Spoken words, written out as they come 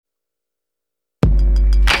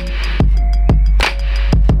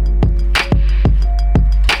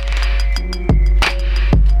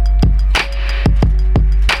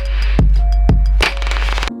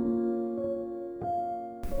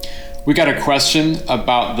We got a question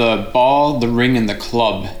about the ball, the ring, and the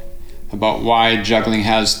club, about why juggling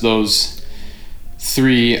has those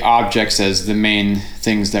three objects as the main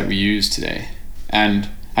things that we use today. And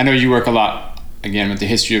I know you work a lot, again, with the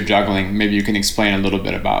history of juggling. Maybe you can explain a little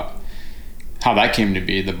bit about how that came to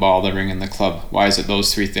be, the ball, the ring, and the club. Why is it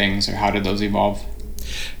those three things, or how did those evolve?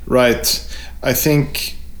 Right. I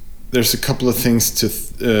think there's a couple of things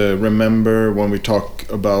to remember when we talk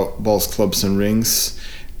about balls, clubs, and rings.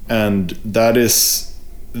 And that is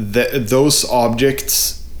those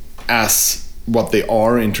objects as what they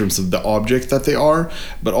are in terms of the object that they are,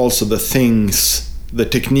 but also the things, the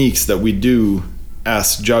techniques that we do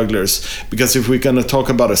as jugglers. Because if we're going to talk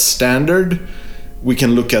about a standard, we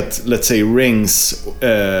can look at, let's say, rings,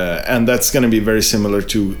 and that's going to be very similar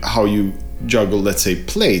to how you juggle, let's say,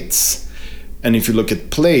 plates. And if you look at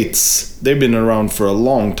plates, they've been around for a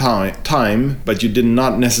long time, but you did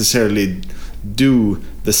not necessarily do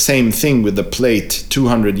the same thing with the plate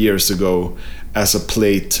 200 years ago as a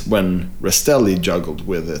plate when Rastelli juggled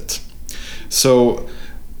with it. So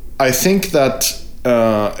I think that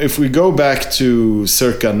if we go back to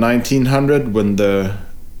circa 1900, when the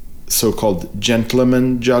so-called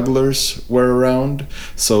gentleman jugglers were around,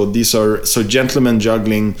 so gentleman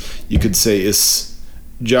juggling, you could say, is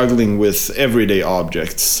juggling with everyday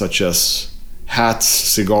objects such as hats,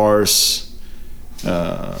 cigars,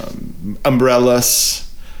 umbrellas,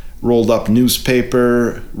 rolled up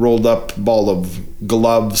newspaper, rolled up ball of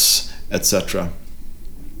gloves, etc.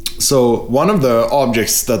 So one of the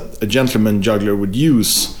objects that a gentleman juggler would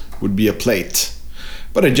use would be a plate.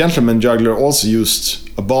 But a gentleman juggler also used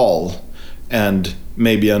a ball and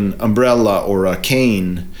maybe an umbrella or a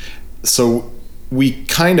cane. So we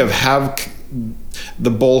kind of have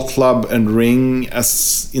the ball, club, and ring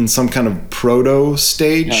as in some kind of proto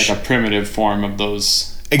stage. Yeah, like a primitive form of those.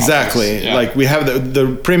 Exactly. Yeah. Like we have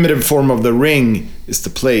the primitive form of the ring is the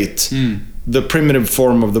plate. The primitive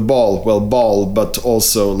form of the ball, but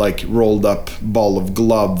also like rolled up ball of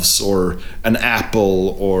gloves or an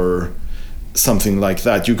apple or something like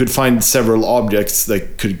that. You could find several objects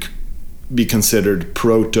that could be considered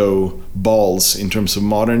proto balls in terms of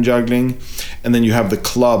modern juggling. And then you have the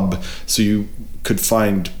club, so you could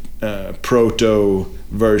find proto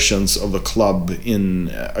versions of a club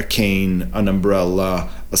in a cane, an umbrella,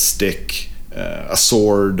 a stick, a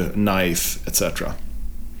sword, knife, etc.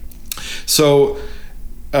 So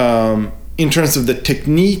in terms of the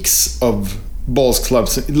techniques of balls,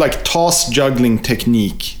 clubs, like toss juggling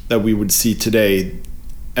technique that we would see today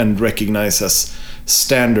and recognize as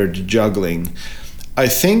standard juggling, I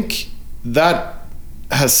think that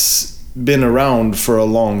has been around for a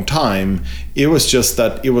long time. It was just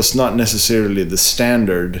that it was not necessarily the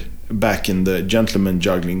standard back in the gentleman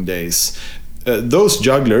juggling days. Those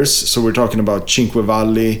jugglers, so we're talking about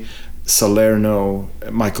Cinquevalli, Salerno,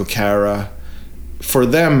 Michael Cara, for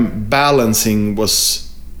them balancing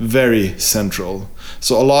was very central.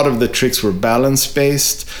 So a lot of the tricks were balance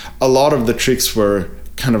based. A lot of the tricks were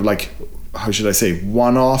kind of like, how should I say,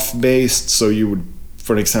 one-off based. So you would,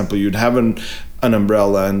 for example, you'd have an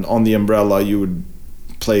umbrella, and on the umbrella you would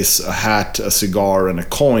place a hat, a cigar, and a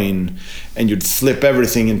coin, and you'd flip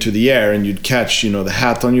everything into the air, and you'd catch, the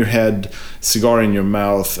hat on your head, cigar in your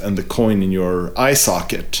mouth, and the coin in your eye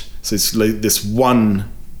socket. So it's like this one.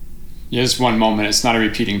 Yeah, it's one moment. It's not a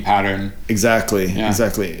repeating pattern. Exactly.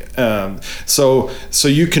 So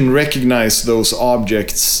you can recognize those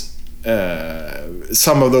objects,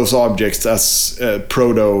 some of those objects as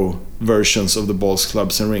proto versions of the balls,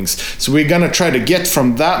 clubs, and rings. So we're gonna try to get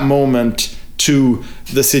from that moment to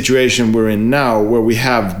the situation we're in now, where we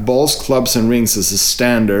have balls, clubs, and rings as a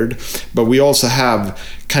standard, but we also have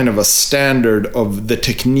kind of a standard of the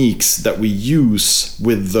techniques that we use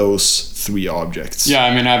with those three objects. Yeah,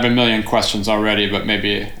 I mean, I have a million questions already, but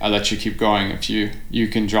maybe I'll let you keep going. If you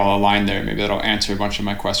can draw a line there, maybe that'll answer a bunch of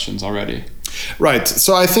my questions already. Right.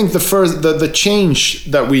 So I think the change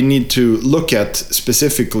that we need to look at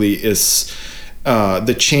specifically is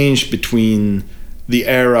the change between the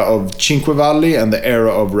era of Cinquevalli and the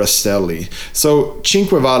era of Rastelli. So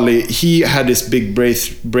Cinquevalli, he had his big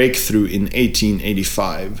breakthrough in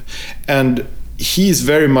 1885, and he's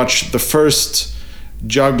very much the first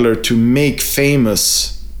juggler to make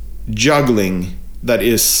famous juggling that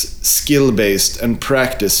is skill-based and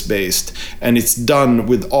practice-based, and it's done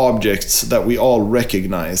with objects that we all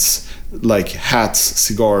recognize, like hats,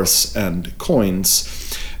 cigars, and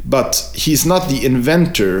coins. But he's not the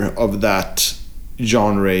inventor of that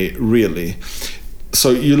genre, really.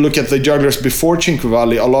 so you look at the jugglers before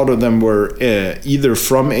Cinquevalli, a lot of them were either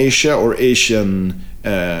from Asia or Asian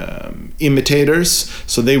imitators.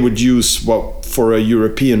 So they would use what for a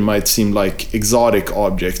European might seem like exotic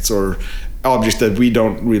objects, or objects that we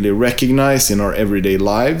don't really recognize in our everyday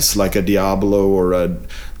lives, like a Diabolo or a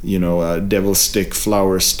devil stick,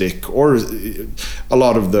 flower stick, or a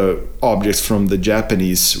lot of the objects from the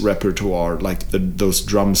Japanese repertoire, like those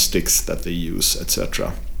drumsticks that they use,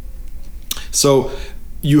 etc. So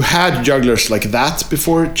you had jugglers like that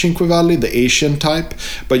before Cinquevalli, the Asian type,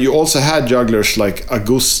 but you also had jugglers like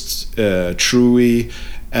Auguste Trouy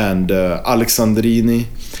and Alexandrini,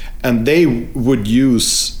 and they would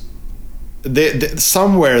use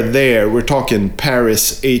somewhere there, we're talking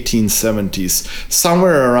Paris 1870s,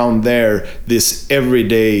 somewhere around there, this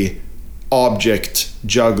everyday object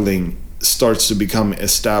juggling starts to become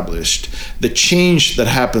established. The change that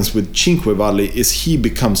happens with Cinquevalli is he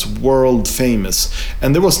becomes world famous,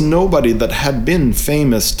 and there was nobody that had been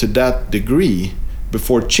famous to that degree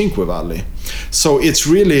before Cinquevalli. So it's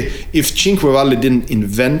really, if Cinquevalli didn't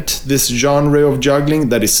invent this genre of juggling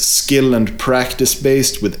that is skill and practice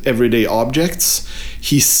based with everyday objects,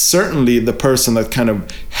 he's certainly the person that kind of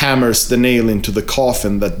hammers the nail into the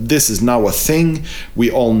coffin that this is now a thing. We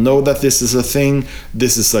all know that this is a thing.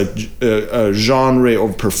 This is a genre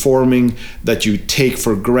of performing that you take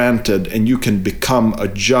for granted, and you can become a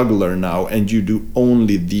juggler now, and you do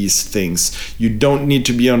only these things. You don't need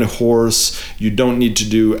to be on a horse. You don't need to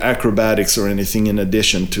do acrobatics or anything in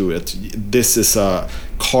addition to it. This is a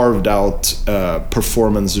carved out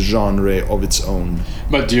performance genre of its own.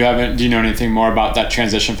 But do you know anything more about that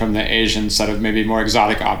transition from the Asian set of maybe more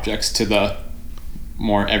exotic objects to the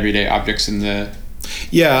more everyday objects in the...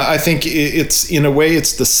 Yeah, I think it's, in a way,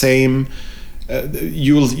 it's the same.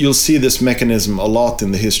 You'll see this mechanism a lot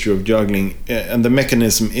in the history of juggling, and the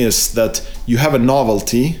mechanism is that you have a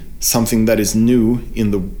novelty, something that is new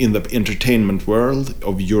in the entertainment world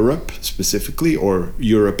of Europe specifically, or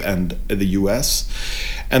Europe and the US.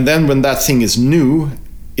 And then when that thing is new,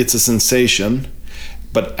 it's a sensation.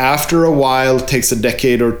 But after a while, it takes a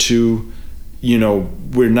decade or two,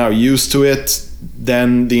 we're now used to it,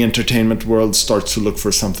 then the entertainment world starts to look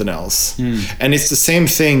for something else. And it's the same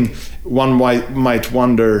thing one might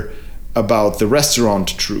wonder about the restaurant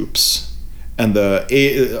troops. And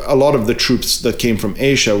a lot of the troops that came from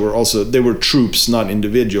Asia they were troops, not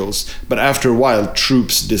individuals. But after a while,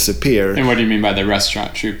 troops disappear. And what do you mean by the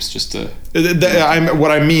restaurant troops?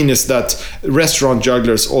 What I mean is that restaurant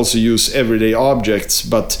jugglers also use everyday objects,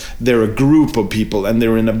 but they're a group of people and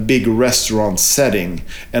they're in a big restaurant setting.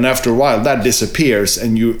 And after a while, that disappears,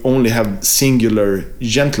 and you only have singular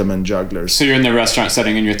gentleman jugglers. So you're in the restaurant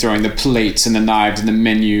setting and you're throwing the plates and the knives and the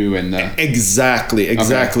menu and the... Exactly.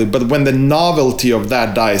 Okay. But when the novelty of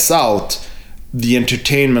that dies out, the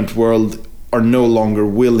entertainment world are no longer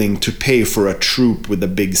willing to pay for a troupe with a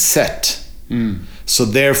big set. So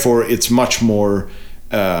therefore, it's much more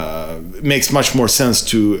makes much more sense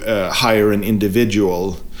to hire an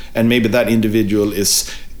individual, and maybe that individual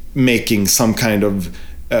is making some kind of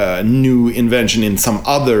new invention in some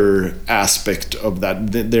other aspect of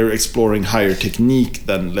that. They're exploring higher technique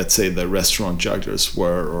than, let's say, the restaurant jugglers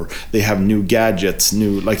were, or they have new gadgets,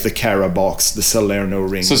 like the Cara box, the Salerno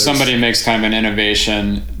ring. So somebody makes kind of an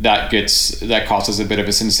innovation that causes a bit of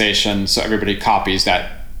a sensation, so everybody copies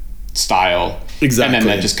that style. Exactly. And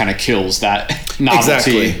then that just kind of kills that novelty.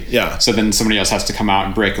 Exactly. Yeah. So then somebody else has to come out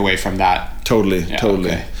and break away from that. Totally. Yeah, totally.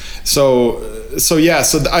 Okay. So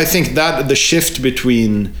I think that the shift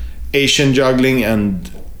between Asian juggling and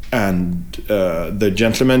the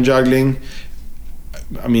gentleman juggling,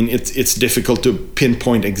 I mean, it's difficult to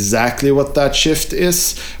pinpoint exactly what that shift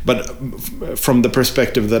is, but from the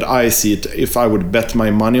perspective that I see it, if I would bet my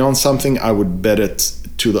money on something, I would bet it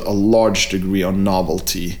to a large degree on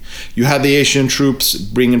novelty. You had the Asian troops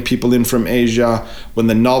bringing people in from Asia. When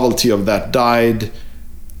the novelty of that died,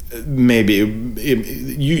 maybe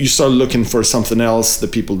you start looking for something else. The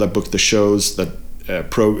people that booked the shows, that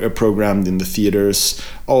programmed in the theaters,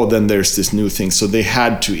 then there's this new thing. So they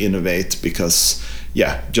had to innovate because,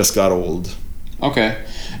 just got old. Okay.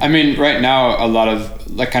 I mean, right now, a lot of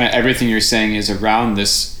kind of everything you're saying is around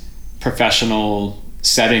this professional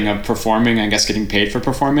setting of performing, I guess getting paid for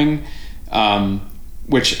performing,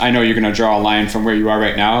 which I know you're going to draw a line from where you are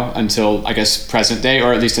right now until, I guess, present day,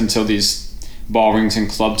 or at least until these ball rings and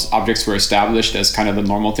clubs objects were established as kind of the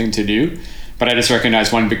normal thing to do. But I just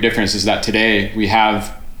recognize one big difference is that today we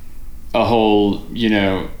have a whole,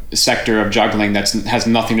 sector of juggling that has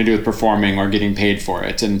nothing to do with performing or getting paid for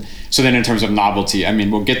it. And so then in terms of novelty, I mean,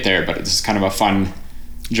 we'll get there, but it's kind of a fun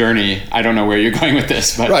journey. I don't know where you're going with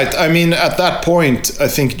this, but right. I mean, at that point, I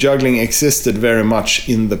think juggling existed very much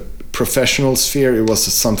in the professional sphere. It was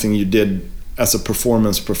something you did as a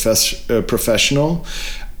performance professional.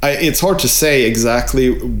 It's hard to say exactly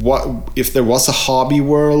what if there was a hobby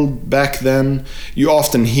world back then. You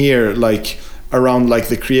often hear like around like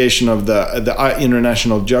the creation of the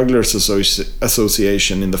International Jugglers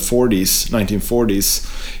Association in the 1940s.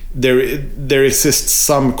 There exists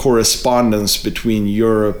some correspondence between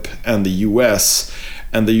Europe and the US,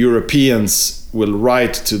 and the Europeans will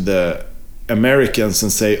write to the Americans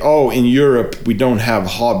and say, oh, in Europe we don't have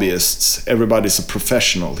hobbyists, everybody's a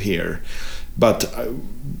professional here. But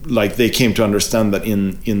like they came to understand that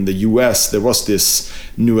in the US there was this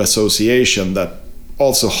new association that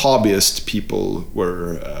also hobbyist people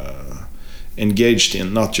were engaged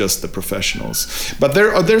in, not just the professionals. But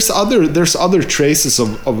there's other traces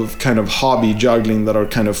of kind of hobby juggling that are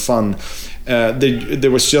kind of fun.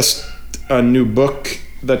 There was just a new book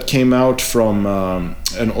that came out from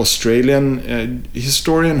an Australian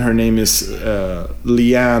historian. Her name is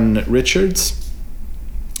Leanne Richards.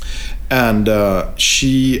 And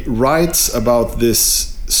she writes about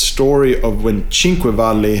this story of when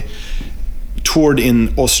Cinquevalli toured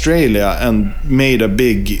in Australia and made a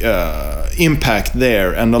big impact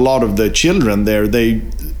there. And a lot of the children there, they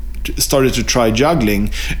started to try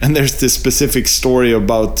juggling. And there's this specific story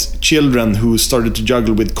about children who started to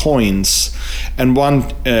juggle with coins. And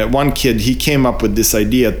one kid, he came up with this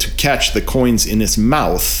idea to catch the coins in his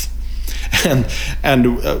mouth. And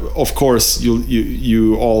of course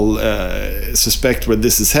you all suspect where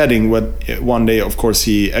this is heading. One day, of course,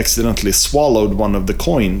 he accidentally swallowed one of the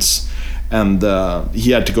coins, and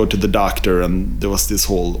he had to go to the doctor, and there was this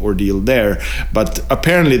whole ordeal there. But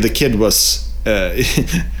apparently the kid was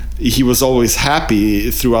he was always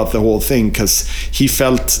happy throughout the whole thing because he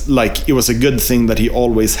felt like it was a good thing that he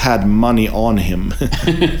always had money on him.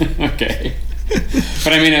 Okay.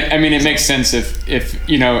 But I mean, it makes sense if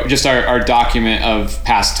you know, just our document of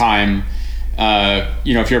past time.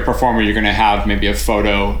 You know, if you're a performer, you're going to have maybe a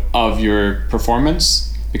photo of your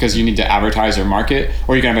performance because you need to advertise or market,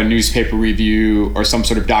 or you're going to have a newspaper review or some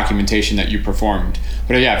sort of documentation that you performed.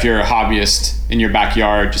 But yeah, if you're a hobbyist in your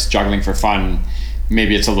backyard just juggling for fun,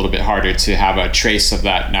 maybe it's a little bit harder to have a trace of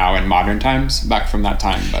that now in modern times back from that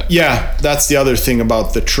time. But yeah, that's the other thing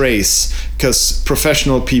about the trace, because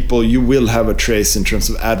professional people, you will have a trace in terms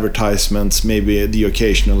of advertisements, maybe the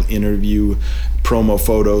occasional interview, promo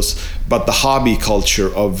photos. But the hobby culture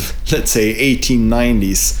of, let's say,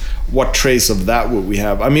 1890s, what trace of that would we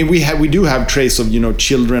have? I mean, we do have trace of, you know,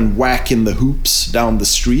 children whacking the hoops down the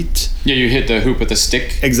street. Yeah, you hit the hoop with a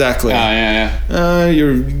stick. Exactly. Yeah.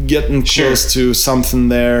 You're getting close to something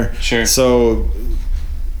there. Sure. So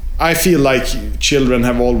I feel like children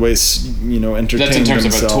have always, you know, entertained themselves. That's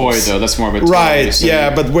in terms of a toy, though. That's more of a toy. Right, so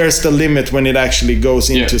yeah, but where's the limit when it actually goes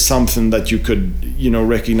into something that you could, you know,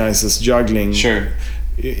 recognize as juggling? Sure.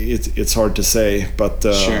 It's hard to say, but...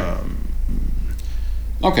 Sure.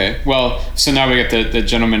 Okay, well, so now we get the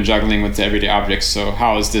gentleman juggling with the everyday objects. So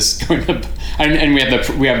how is this going to? And we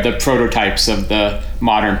have the prototypes of the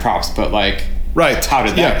modern props, but like, right? How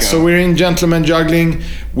did that go? So we're in gentleman juggling.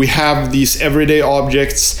 We have these everyday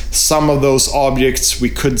objects. Some of those objects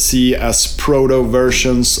we could see as proto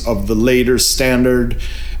versions of the later standard,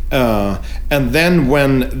 and then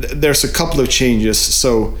when there's a couple of changes.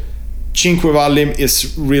 So Cinquevalli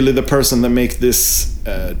is really the person that makes this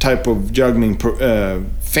type of juggling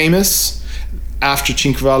famous. After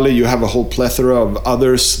Cinquevalli, you have a whole plethora of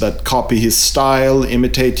others that copy his style,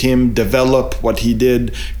 imitate him, develop what he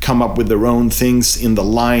did, come up with their own things in the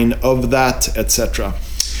line of that, etc.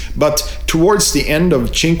 But towards the end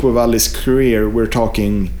of Cinquevalli's career, we're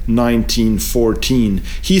talking 1914,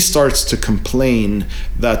 he starts to complain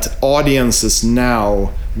that audiences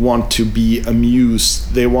now want to be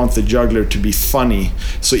amused. They want the juggler to be funny.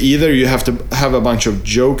 So either you have to have a bunch of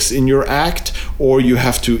jokes in your act, or you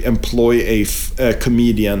have to employ a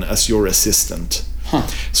comedian as your assistant. Huh.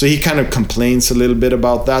 So he kind of complains a little bit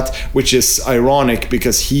about that, which is ironic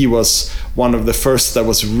because he was one of the first that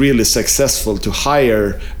was really successful to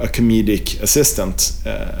hire a comedic assistant,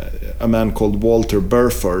 a man called Walter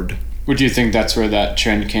Burford. Would you think that's where that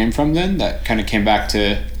trend came from then? That kind of came back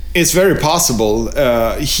to... It's very possible.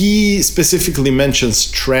 He specifically mentions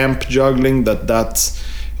tramp juggling, that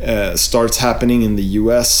starts happening in the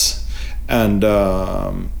US. And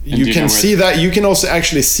you can see that. You can also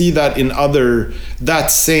actually see that in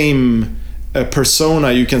that same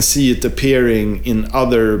persona. You can see it appearing in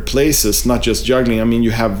other places, not just juggling. I mean,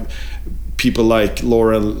 you have people like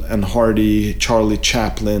Laurel and Hardy, Charlie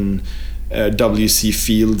Chaplin, W.C.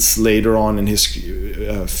 Fields later on in his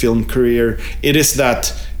film career. It is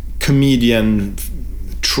that comedian,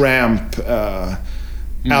 tramp,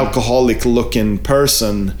 alcoholic looking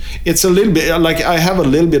person. It's a little bit like, I have a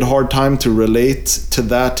little bit hard time to relate to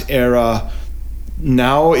that era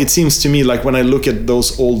now. It seems to me like when I look at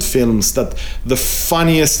those old films that the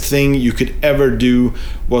funniest thing you could ever do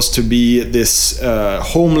was to be this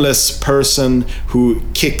homeless person who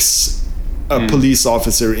kicks a police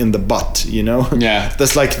officer in the butt, you know? Yeah.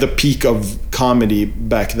 That's like the peak of comedy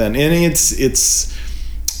back then. And it's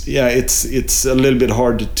a little bit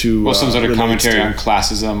hard to some sort of commentary on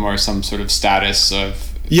classism or some sort of status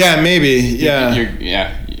of maybe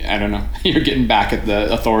I don't know, you're getting back at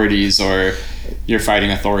the authorities, or you're fighting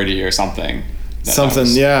authority or something.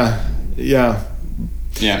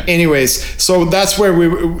 Anyways, so that's where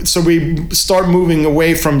we start moving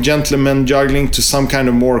away from gentleman juggling to some kind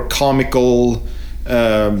of more comical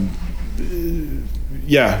style.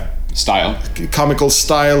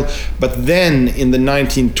 But then in the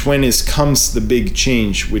 1920s comes the big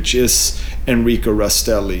change, which is Enrico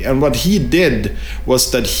Rastelli. And what he did was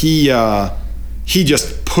that he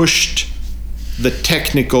just pushed the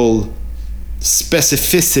technical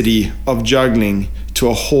specificity of juggling to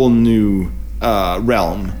a whole new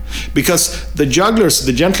realm, because the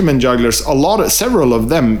gentleman jugglers, several of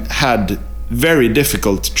them had very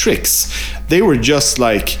difficult tricks. They were just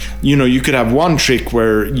like, you could have one trick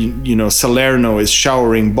where Salerno is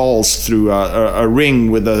showering balls through a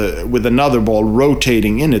ring with another ball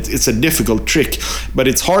rotating in it. It's a difficult trick, but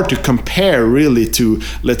it's hard to compare really to,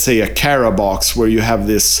 let's say, a Cara box where you have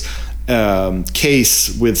this case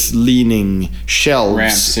with leaning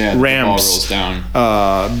shelves, ramps down.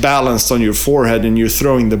 Balanced on your forehead, and you're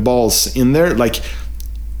throwing the balls in there. Like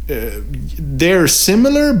they're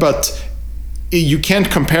similar, but you can't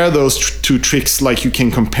compare those two tricks like you can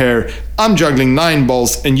compare, I'm juggling 9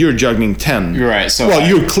 balls and you're juggling 10. Right. So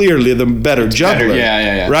you're clearly the better juggler.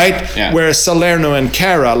 Right? Yeah. Whereas Salerno and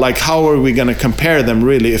Cara, like, how are we going to compare them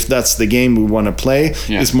really if that's the game we want to play?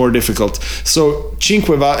 Is more difficult. So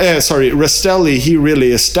Rastelli, he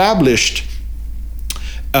really established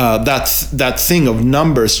that thing of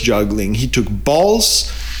numbers juggling. He took balls,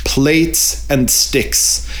 plates, and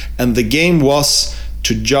sticks, and the game was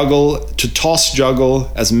to toss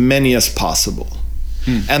juggle as many as possible.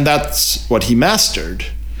 And that's what he mastered.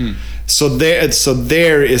 So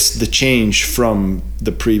there is the change from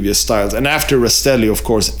the previous styles. And after Rastelli, of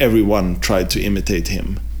course, everyone tried to imitate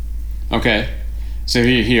him. Okay. So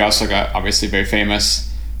he also got obviously very famous.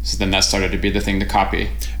 So then that started to be the thing to copy.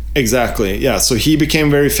 Exactly. Yeah. So he became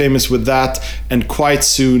very famous with that. And quite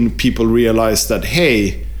soon people realized that,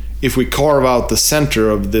 hey, if we carve out the center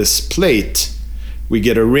of this plate, we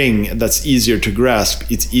get a ring that's easier to grasp,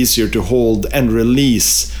 it's easier to hold and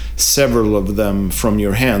release several of them from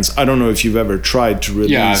your hands. I don't know if you've ever tried to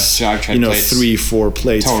release, I've tried 3-4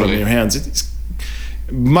 plates from your hands. It's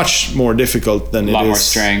much more difficult than it is. A lot more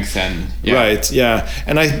strength and right, yeah.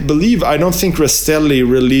 And I don't think Rastelli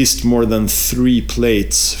released more than 3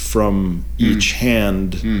 plates from each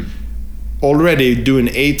hand. Already doing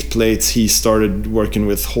 8 plates, he started working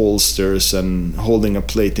with holsters and holding a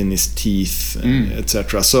plate in his teeth,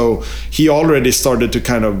 etc. So he already started to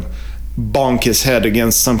kind of bonk his head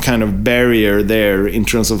against some kind of barrier there in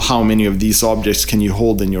terms of how many of these objects can you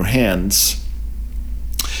hold in your hands.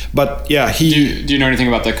 But yeah, do you know anything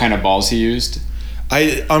about the kind of balls he used?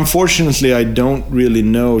 Unfortunately, I don't really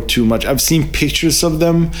know too much. I've seen pictures of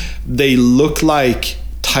them. They look like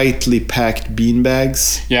tightly packed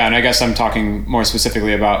beanbags. Yeah, and I guess I'm talking more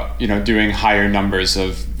specifically about doing higher numbers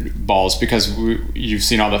of balls, because you've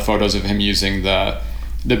seen all the photos of him using the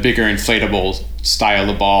bigger inflatable style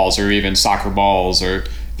of balls, or even soccer balls or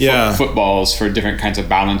footballs for different kinds of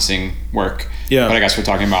balancing work. Yeah, but I guess we're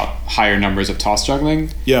talking about higher numbers of toss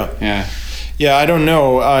juggling. Yeah. I don't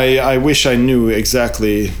know. I wish I knew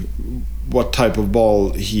exactly what type of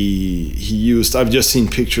ball he used. I've just seen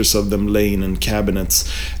pictures of them laying in cabinets.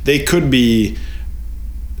 They could be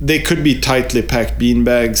tightly packed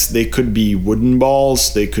beanbags. They could be wooden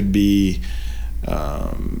balls. They could be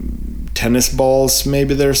tennis balls.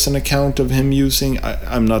 Maybe there's an account of him using.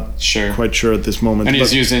 I'm not quite sure at this moment. And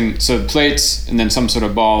he's using plates and then some sort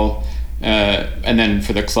of ball. And then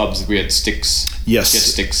for the clubs we had sticks. Yes.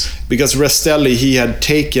 Sticks. Because Rastelli, he had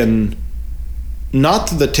taken not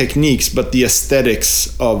the techniques, but the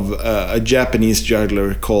aesthetics of a Japanese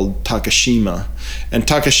juggler called Takashima. And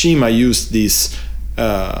Takashima used these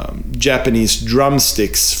Japanese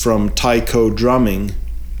drumsticks from taiko drumming.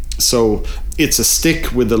 So it's a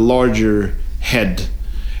stick with a larger head,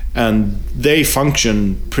 and they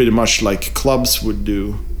function pretty much like clubs would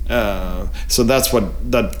do. So that's what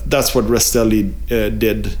Rastelli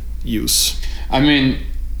did use. I mean,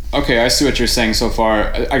 okay, I see what you're saying so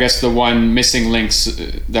far. I guess the one missing links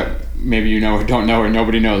that maybe you know or don't know or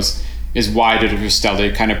nobody knows is why did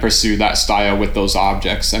Rastelli kind of pursue that style with those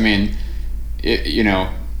objects? I mean,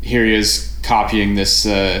 here he is copying this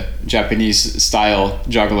Japanese style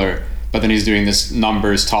juggler, but then he's doing this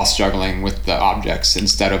numbers toss juggling with the objects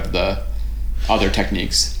instead of the other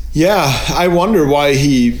techniques. Yeah, I wonder why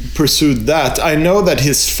he pursued that. I know that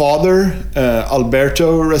his father,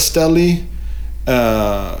 Alberto Rastelli,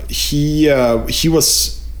 he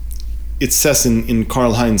was. It says in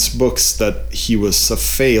Karl-Heinz books that he was a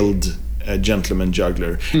failed gentleman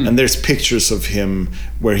juggler, and there's pictures of him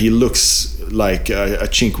where he looks like a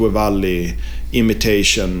Cinquevalli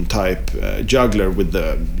imitation type juggler with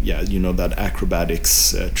that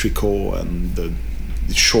acrobatics tricot and the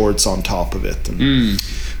shorts on top of it, and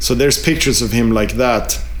so there's pictures of him like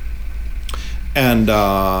that, and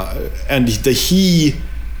he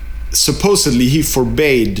supposedly he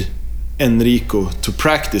forbade Enrico to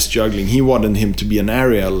practice juggling. He wanted him to be an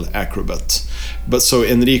aerial acrobat, but so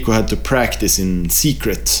Enrico had to practice in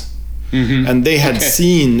secret. And they had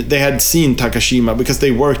seen Takashima because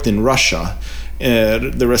they worked in Russia.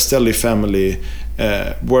 The Rastelli family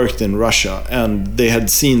worked in Russia, and they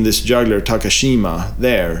had seen this juggler Takashima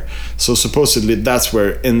there. So supposedly that's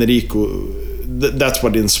where Enrico, that's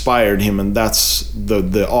what inspired him, and that's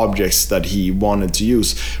the objects that he wanted to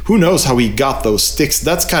use. Who knows how he got those sticks?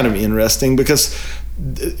 That's kind of interesting because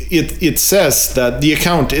it says that the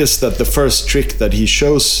account is that the first trick that he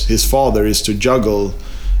shows his father is to juggle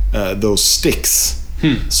those sticks.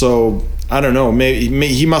 So I don't know, maybe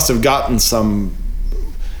he must have gotten some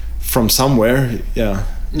from somewhere.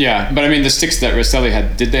 Yeah, but I mean, the sticks that Rastelli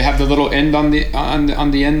had, did they have the little end on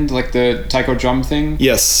the end, like the taiko drum thing?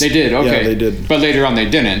 Yes, they did. Okay, yeah, they did. But later on, they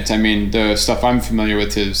didn't. I mean, the stuff I'm familiar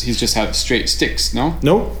with is he's just had straight sticks. No,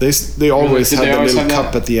 they always had the little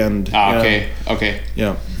cup at the end. Okay.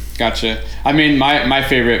 Yeah, gotcha. I mean, my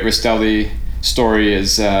favorite Rastelli story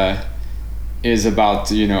is about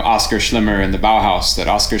Oskar Schlimmer and the Bauhaus. That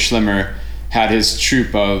Oskar Schlimmer had his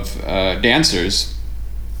troupe of dancers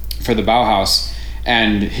for the Bauhaus.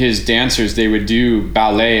 And his dancers, they would do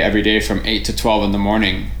ballet every day from 8 to 12 in the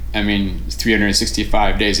morning. I mean,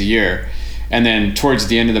 365 days a year. And then towards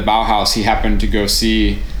the end of the Bauhaus, he happened to go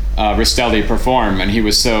see Rastelli perform. And he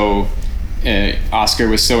was Oskar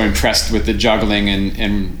was so impressed with the juggling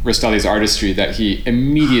and Rastelli's artistry that he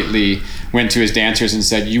immediately went to his dancers and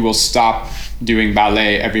said, "You will stop doing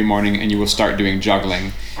ballet every morning and you will start doing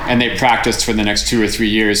juggling." And they practiced for the next 2 or 3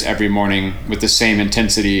 years every morning with the same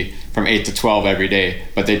intensity from 8 to 12 every day,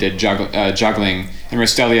 but they did juggling. And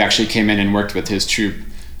Rastelli actually came in and worked with his troupe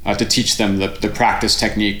to teach them the practice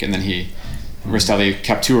technique, and then Rastelli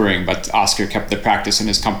kept touring, but Oskar kept the practice in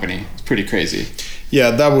his company. It's pretty crazy.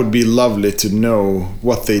 Yeah, that would be lovely to know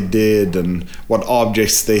what they did and what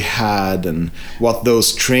objects they had and what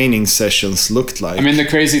those training sessions looked like. I mean, the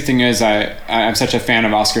crazy thing is I'm such a fan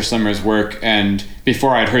of Oskar Schlimmer's work, and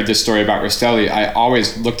before I'd heard this story about Rastelli, I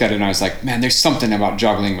always looked at it and I was like, man, there's something about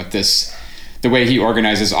juggling with this. The way he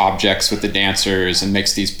organizes objects with the dancers and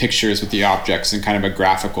makes these pictures with the objects and kind of a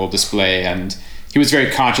graphical display, and he was very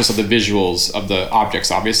conscious of the visuals of the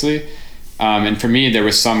objects, obviously. And for me, there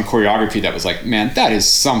was some choreography that was like, man, that is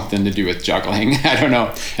something to do with juggling. I don't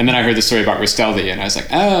know. And then I heard the story about Rastelli, and I was like,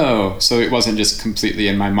 oh, so it wasn't just completely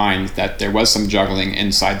in my mind that there was some juggling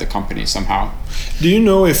inside the company somehow. Do you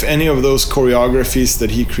know if any of those choreographies that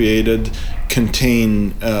he created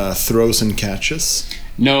contain throws and catches?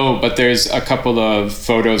 No, but there's a couple of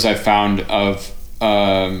photos I found of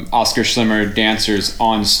Oskar Schlimmer dancers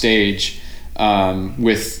on stage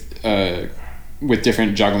with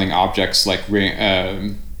different juggling objects like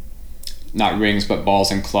not rings but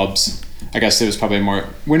balls and clubs. I guess it was probably more.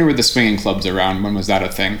 When were the swinging clubs around? When was that a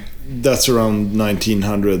thing? That's around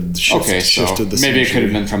 1900. Shifted the maybe it could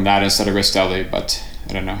have been from that instead of Rastelli, but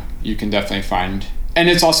I don't know. You can definitely find, and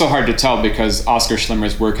it's also hard to tell because Oskar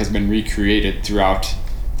Schlimmer's work has been recreated throughout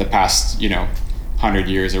the past 100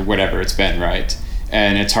 years or whatever it's been, right?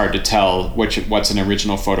 And it's hard to tell what's an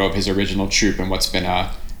original photo of his original troupe and what's been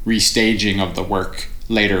a restaging of the work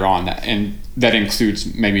later on, and that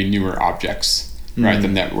includes maybe newer objects, right,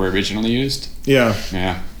 than that were originally used. Yeah.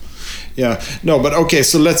 No, but okay,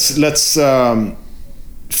 so let's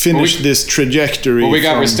finish this trajectory. Well, we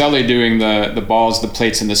got Rastelli doing the balls, the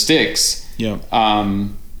plates, and the sticks. Yeah.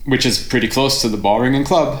 Which is pretty close to the ball, ring, and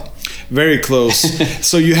club. Very close.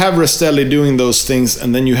 So you have Rastelli doing those things,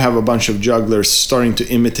 and then you have a bunch of jugglers starting to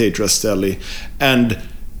imitate Rastelli, and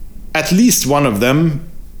at least one of them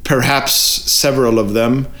perhaps several of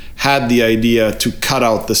them had the idea to cut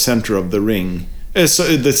out the center of the ring.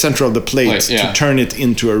 So the center of the plate to turn it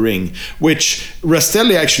into a ring, which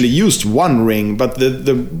Rastelli actually used one ring, but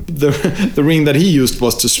the ring that he used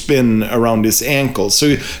was to spin around his ankle.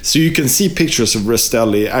 So you can see pictures of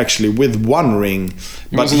Rastelli actually with one ring.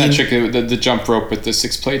 Wasn't that trick the jump rope with the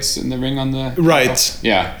 6 plates in the ring on the right? ankle?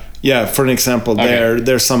 Yeah. Yeah, for an example,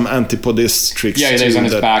 there's some antipodist tricks. Yeah, he lays on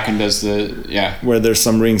his back and does where there's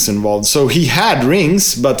some rings involved. So he had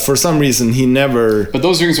rings, but for some reason he never. But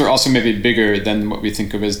those rings were also maybe bigger than what we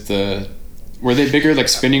think of as the. Were they bigger, like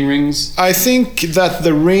spinning rings? I think that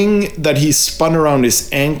the ring that he spun around his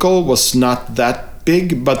ankle was not that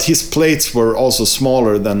big, but his plates were also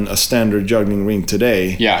smaller than a standard juggling ring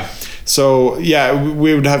today. Yeah. So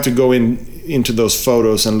we would have to go into those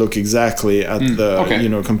photos and look exactly at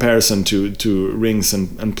the comparison to rings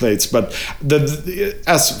and plates. But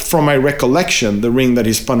as from my recollection, the ring that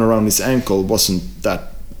he spun around his ankle wasn't that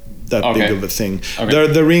big of a thing. Okay.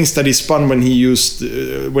 The rings that he spun when he used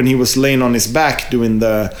when he was laying on his back doing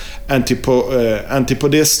the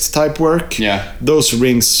antipodist type work. Yeah, those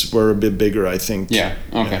rings were a bit bigger, I think. Yeah.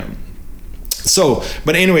 Okay.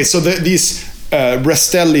 But anyway, these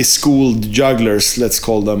Rastelli schooled jugglers, let's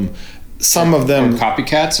call them. Some of them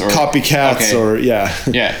copycats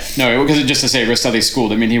no, because just to say Rastelli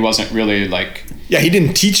schooled, I mean he wasn't really like he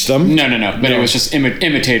didn't teach them. No, but it was just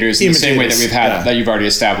imitators in the same way that we've had that you've already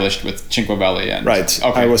established with Cinque Belli and right.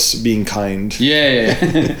 Okay. I was being kind. Yeah.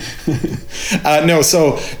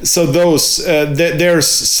 So those there's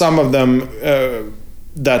some of them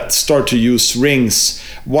that start to use rings.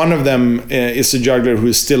 One of them is a juggler who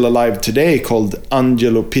is still alive today called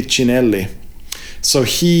Angelo Piccinelli. So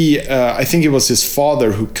I think it was his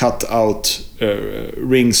father who cut out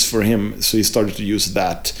rings for him. So he started to use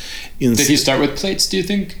that. Did he start with plates, do you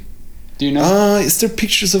think? Do you know? Is there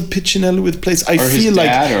pictures of Piccinelli with plates? I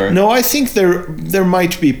think there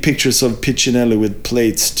might be pictures of Piccinelli with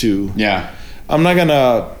plates too. Yeah. I'm not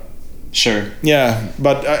gonna... Sure. Yeah,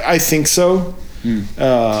 but I think so.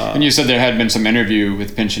 And you said there had been some interview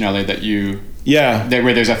with Piccinelli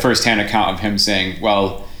where there's a first-hand account of him saying,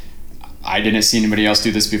 well, I didn't see anybody else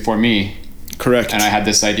do this before me. Correct. And I had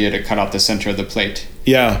this idea to cut out the center of the plate.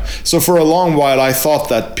 Yeah. So for a long while, I thought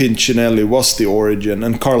that Piccinelli was the origin,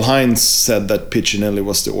 and Karl-Heinz said that Piccinelli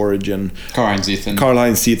was the origin. Karl-Heinz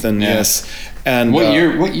Ethan, yes. And what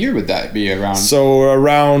year would that be around? So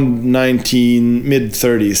around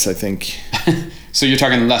mid-30s, I think. So you're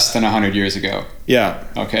talking less than 100 years ago. Yeah.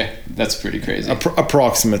 Okay, that's pretty crazy.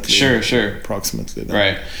 Approximately. Sure. Approximately. Then.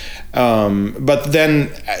 Right. But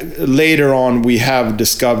then later on, we have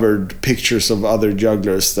discovered pictures of other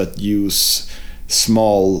jugglers that use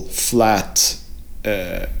small, flat,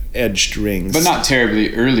 edged rings. But not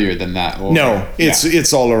terribly earlier than that. No,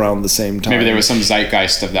 it's all around the same time. Maybe there was some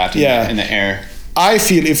zeitgeist of that in the air. I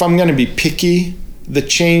feel if I'm going to be picky, the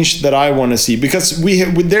change that I want to see, because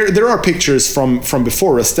there are pictures from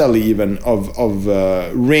before Rastelli even of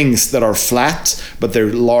rings that are flat but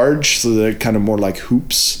they're large, so they're kind of more like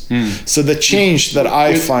hoops. So the change that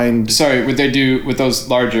I find... Sorry, would they do with those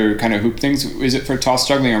larger kind of hoop things? Is it for toss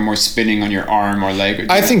juggling or more spinning on your arm or leg?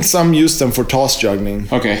 I think some use them for toss juggling.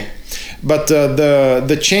 Okay, but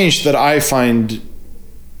the change that I find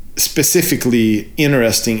specifically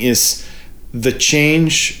interesting is the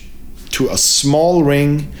change to a small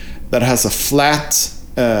ring that has a flat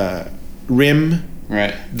rim,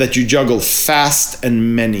 right? That you juggle fast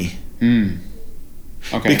and many.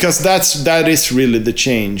 Okay. Because that is really the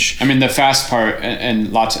change. I mean, the fast part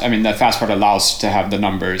the fast part allows to have the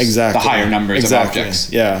numbers, exactly, the higher numbers of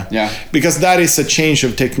objects. Yeah. Because that is a change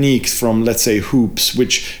of technique from, let's say, hoops,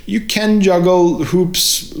 which you can juggle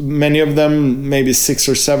hoops, many of them, maybe 6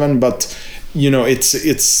 or 7, but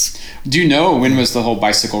it's. Do you know when was the whole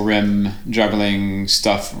bicycle rim juggling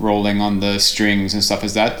stuff rolling on the strings and stuff?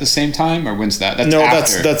 Is that the same time, or when's that?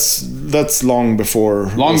 That's long before.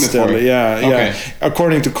 Before. Yeah.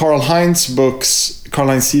 According to Karl-Heinz books,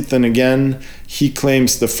 Karl-Heinz Ethan again, he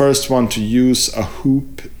claims the first one to use a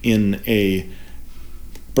hoop in a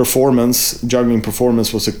juggling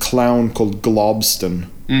performance was a clown called Globston.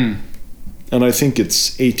 And I think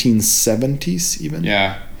it's 1870s even.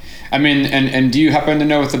 Yeah. I mean, and do you happen to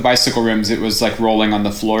know with the bicycle rims, it was like rolling on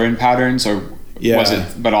the floor in patterns, or was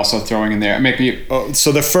it, but also throwing in there? Maybe.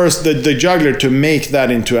 So the juggler to make that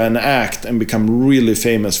into an act and become really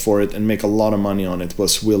famous for it and make a lot of money on it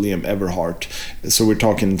was William Everhart. So we're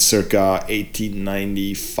talking circa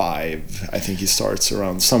 1895. I think he starts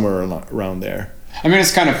somewhere around there. I mean,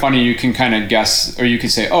 it's kind of funny. You can kind of guess, or you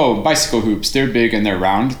could say, "Oh, bicycle hoops, they're big and they're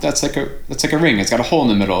round. That's like a ring. It's got a hole in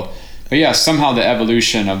the middle." But yeah, somehow the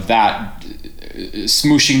evolution of that,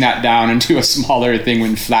 smooshing that down into a smaller thing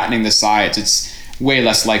when flattening the sides, it's way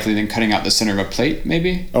less likely than cutting out the center of a plate,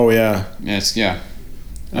 maybe. Oh yeah. Yes, yeah.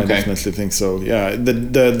 I definitely think so. Yeah,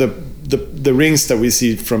 the rings that we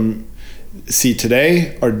see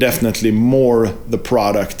today are definitely more the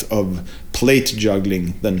product of plate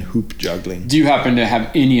juggling than hoop juggling. Do you happen to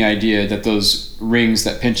have any idea that those rings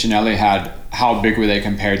that Pinchinelli had, how big were they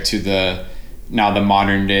compared to the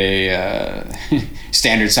modern day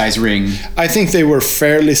standard size ring? I think they were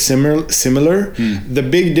fairly similar. The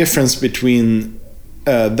big difference between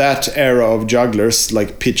that era of jugglers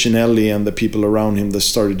like Picinelli and the people around him that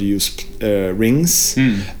started to use rings,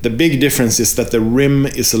 the big difference is that the rim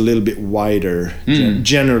is a little bit wider,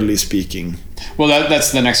 generally speaking. Well,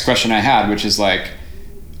 that's the next question I had, which is like,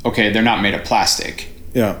 okay, they're not made of plastic.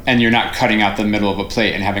 Yeah. And you're not cutting out the middle of a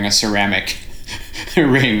plate and having a ceramic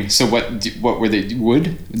ring. So what were they?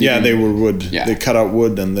 Wood? They were wood. Yeah. They cut out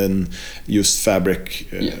wood and then used fabric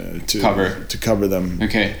to cover them.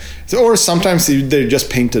 Okay. So, or sometimes they're just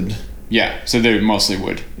painted. Yeah. So they're mostly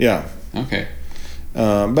wood. Yeah. Okay.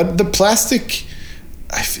 But the plastic,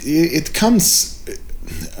 it comes.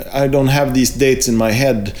 I don't have these dates in my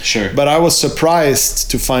head. Sure. But I was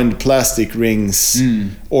surprised to find plastic rings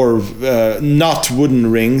or not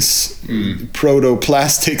wooden rings,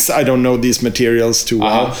 proto-plastics. I don't know these materials too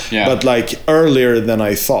well, but like earlier than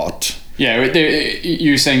I thought. Yeah,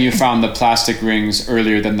 you're saying you found the plastic rings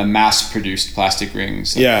earlier than the mass-produced plastic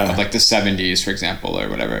rings of like the 70s, for example, or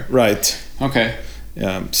whatever. Right. Okay.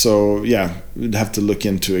 Yeah. So yeah, we'd have to look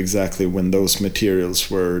into exactly when those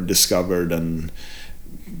materials were discovered and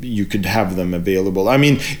you could have them available. I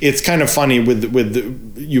mean, it's kind of funny with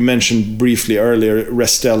you mentioned briefly earlier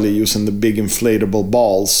Restelli using the big inflatable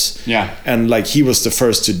balls. Yeah. And like he was the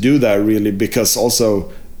first to do that really, because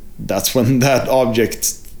also that's when that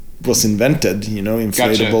object was invented,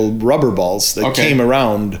 inflatable rubber balls that came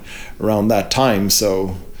around that time.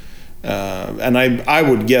 So and I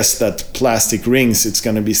would guess that plastic rings, it's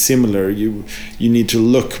going to be similar. You need to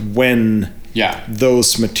look when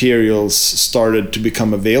those materials started to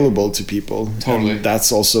become available to people. Totally. And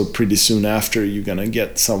that's also pretty soon after you're going to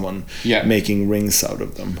get someone making rings out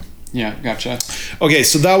of them. Yeah, gotcha. Okay,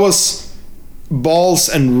 so that was balls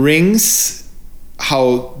and rings,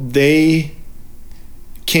 how they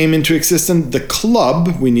came into existence. The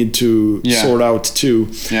club we need to sort out too.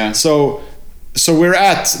 Yeah. So we're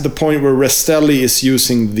at the point where Restelli is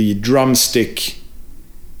using the drumstick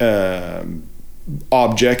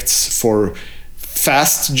objects for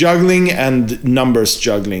fast juggling and numbers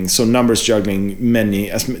juggling. So numbers juggling,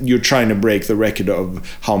 as you're trying to break the record of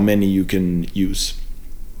how many you can use.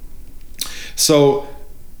 So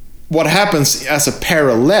what happens as a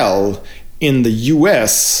parallel in the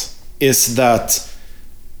US is that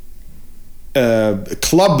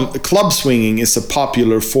club swinging is a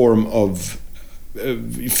popular form of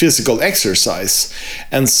physical exercise,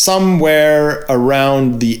 and somewhere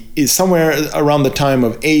around the time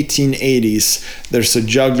of 1880s there's a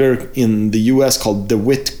juggler in the US called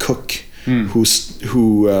DeWitt Cook who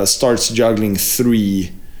starts juggling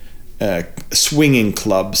 3 swinging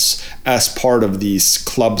clubs as part of these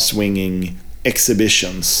club swinging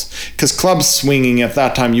exhibitions. Because club swinging at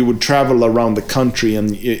that time, you would travel around the country,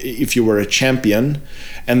 and if you were a champion,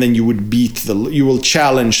 and then you would you will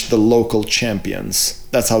challenge the local champions.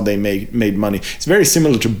 That's how they made money. It's very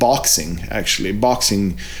similar to boxing, actually.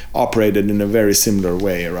 Boxing operated in a very similar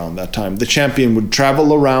way around that time. The champion would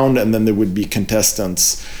travel around, and then there would be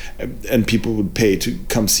contestants, and people would pay to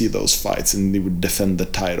come see those fights, and they would defend the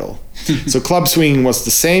title. So club swinging was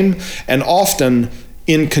the same, and often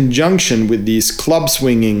in conjunction with these club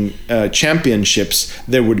swinging championships,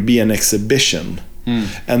 there would be an exhibition.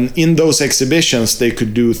 And in those exhibitions, they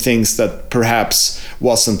could do things that perhaps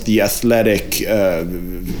wasn't the athletic,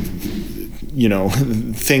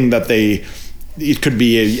 thing that it could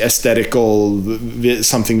be a aesthetical,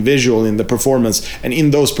 something visual in the performance. And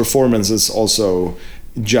in those performances also,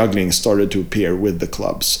 juggling started to appear with the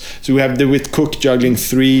clubs. So we have DeWitt Cook juggling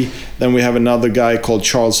 3, then we have another guy called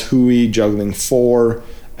Charles Huey juggling 4,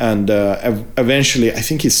 and eventually, I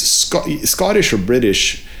think he's Scottish or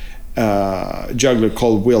British juggler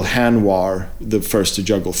called Will Hanwar, the first to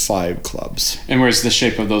juggle 5 clubs. And where's the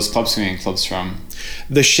shape of those club swinging clubs from?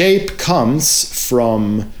 The shape comes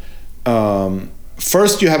from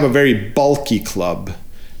first you have a very bulky club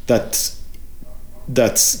that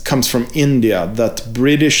comes from India that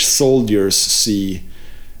British soldiers see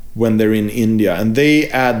when they're in India, and they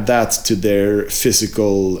add that to their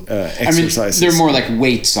physical exercises. I mean, they're more like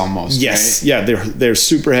weights almost. Yes, right? yeah, they're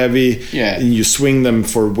super heavy. Yeah, and you swing them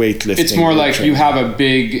for weightlifting. It's more like training. You have a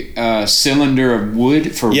big cylinder of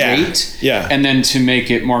wood for weight, and then to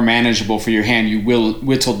make it more manageable for your hand, you will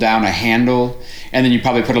whittle down a handle, and then you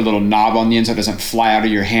probably put a little knob on the end so it doesn't fly out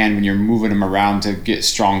of your hand when you're moving them around to get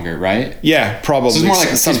stronger, right? Yeah, probably. So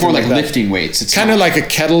it's more like lifting weights. It's kind of like a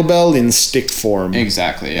kettlebell in stick form.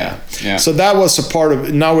 Exactly. Yeah. So that was a part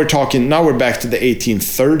of. Now we're back to the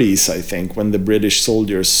 1830s, I think, when the British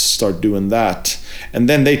soldiers start doing that, and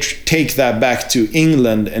then they take that back to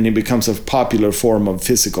England, and it becomes a popular form of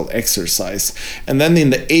physical exercise. And then in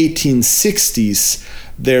the 1860s,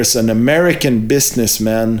 there's an American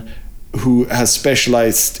businessman who has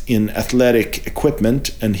specialized in athletic equipment,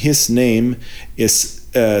 and his name is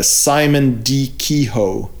Simon D.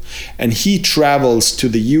 Kehoe, and he travels to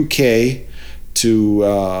the UK to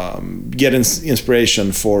get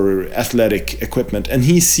inspiration for athletic equipment, and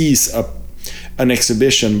he sees an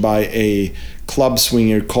exhibition by a club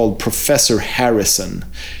swinger called Professor Harrison,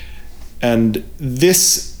 and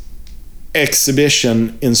this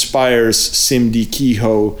exhibition inspires Sim D.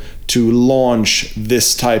 Kehoe to launch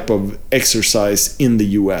this type of exercise in the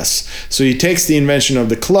US. So he takes the invention of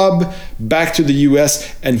the club back to the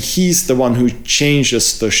US, and he's the one who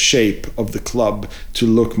changes the shape of the club to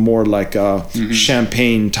look more like a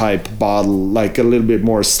champagne type bottle, like a little bit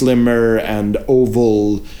more slimmer and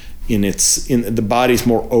oval in the body's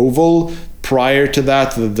more oval. Prior to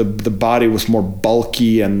that, the body was more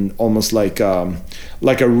bulky and almost like a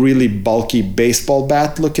really bulky baseball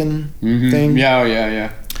bat looking thing.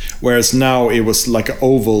 Yeah. Whereas now it was like an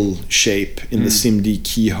oval shape in the Sim D.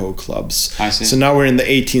 Kehoe clubs. I see. So now we're in the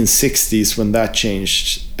 1860s when that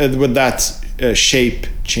changed, when that shape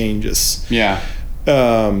changes. Yeah.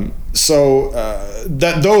 Those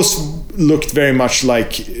looked very much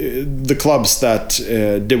like the clubs that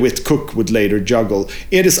DeWitt Cook would later juggle.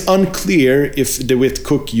 It is unclear if DeWitt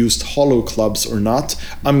Cook used hollow clubs or not.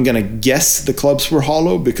 I'm gonna guess the clubs were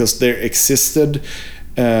hollow because there existed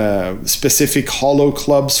specific hollow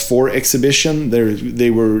clubs for exhibition.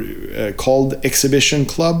 They were called exhibition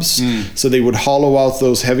clubs. So they would hollow out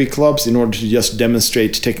those heavy clubs in order to just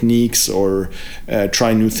demonstrate techniques or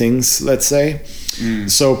try new things, let's say.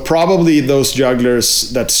 So probably those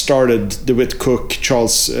jugglers that started DeWitt Cook,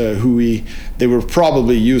 Charles Huey, they were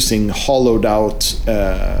probably using hollowed out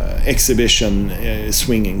exhibition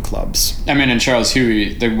swinging clubs. I mean, and Charles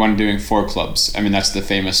Huey, the one doing 4 clubs, I mean, that's the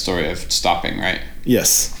famous story of stopping, right?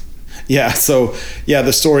 Yes. Yeah, so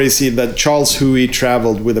the story is that Charles Huey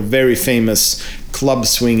traveled with a very famous club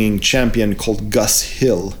swinging champion called Gus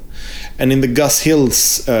Hill. And in the Gus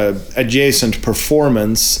Hill's adjacent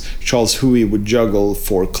performance, Charles Huey would juggle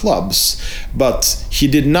 4 clubs, but he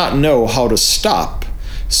did not know how to stop.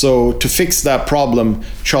 So to fix that problem,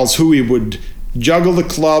 Charles Huey would juggle the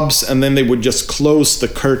clubs, and then they would just close the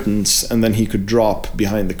curtains, and then he could drop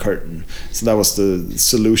behind the curtain. So that was the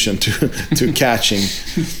solution to catching.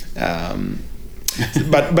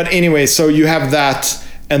 But anyway, so you have that,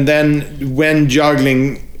 and then when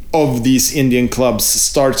juggling of these Indian clubs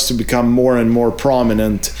starts to become more and more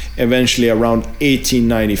prominent, eventually around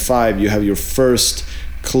 1895, you have your first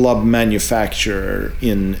club manufacturer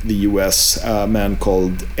in the US, a man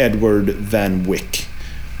called Edward Van Wyck.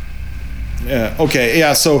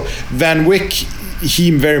 So Van Wyck,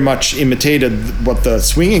 he very much imitated what the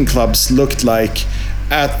swinging clubs looked like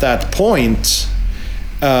at that point,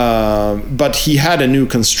 but he had a new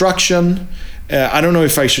construction. I don't know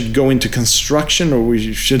if I should go into construction or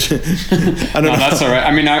we should. I don't know. That's all right.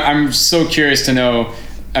 I mean, I'm so curious to know.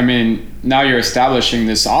 I mean, now you're establishing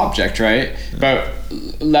this object, right? But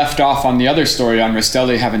left off on the other story on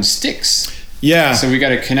Rastelli having sticks. Yeah. So we got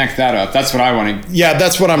to connect that up. That's what I want to. Yeah,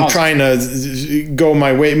 that's what I'm trying to go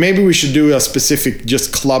my way. Maybe we should do a specific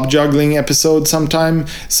just club juggling episode sometime.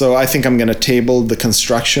 So I think I'm going to table the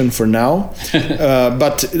construction for now.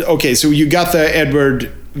 But okay, so you got the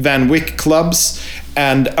Edward Van Wyck clubs,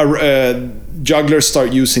 and jugglers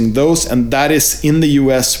start using those, and that is in the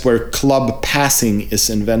US where club passing is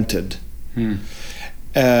invented.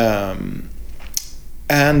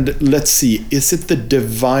 And let's see, is it the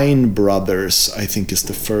Divine Brothers? I think is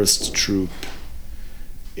the first troupe.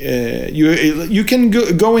 You can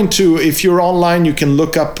go into, if you're online, you can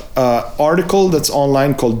look up an article that's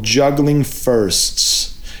online called Juggling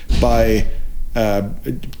Firsts by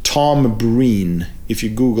Tom Breen If you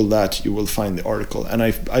Google that, you will find the article. And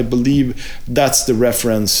I believe that's the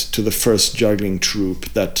reference to the first juggling troupe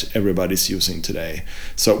that everybody's using today.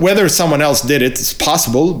 So whether someone else did it, it's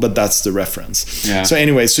possible, but that's the reference. Yeah. So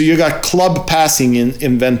anyway, so you got club passing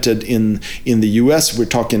invented in the US. We're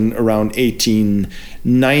talking around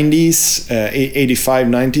 1890s, 85,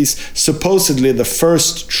 90s. Supposedly the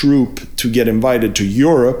first troupe to get invited to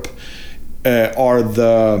Europe are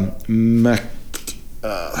the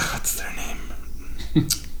what's their name?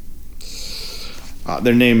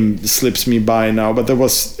 Their name slips me by now, but there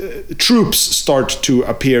was troops start to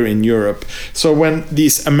appear in Europe. So when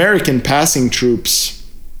these American passing troops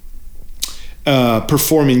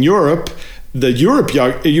perform in Europe, the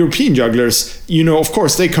European jugglers, of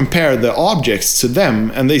course, they compare the objects to them,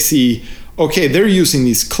 and they see, okay, they're using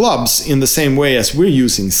these clubs in the same way as we're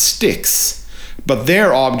using sticks. But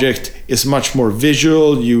their object is much more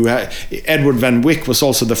visual. Edward Van Wyck was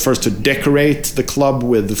also the first to decorate the club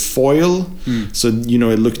with foil. So,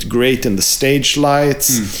 it looked great in the stage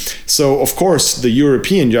lights. So, of course, the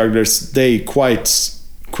European jugglers, they quite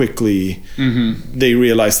quickly, they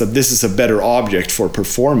realized that this is a better object for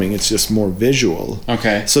performing. It's just more visual.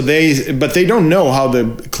 Okay. So but they don't know how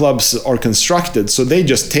the clubs are constructed. So they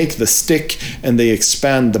just take the stick and they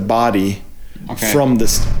expand the body from the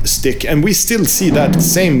stick, and we still see that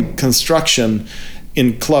same construction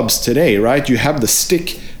in clubs today, right? You have the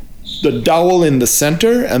stick, the dowel in the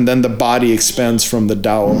center, and then the body expands from the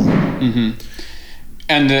dowel.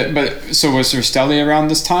 And but so was Rastelli around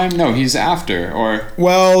this time? No, he's after, or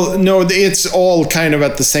well, no, it's all kind of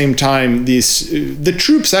at the same time. The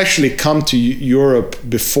troops actually come to Europe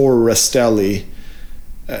before Rastelli.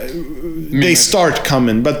 They start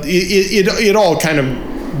coming, but it all kind of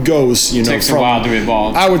goes, takes a while to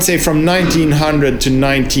evolve. I would say from 1900 to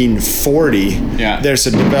 1940. There's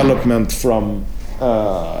a development from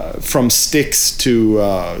sticks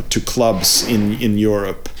to clubs in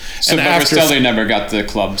Europe. So, but Rastelli never got the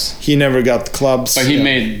clubs. He never got the clubs. But he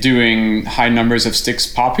made doing high numbers of sticks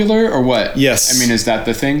popular, or what? Yes. I mean, is that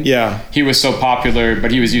the thing? Yeah. He was so popular,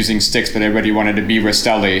 but he was using sticks, but everybody wanted to be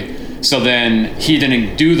Rastelli. So then he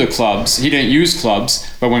didn't do the clubs. He didn't use clubs,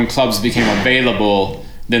 but when clubs became available,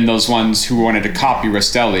 then those ones who wanted to copy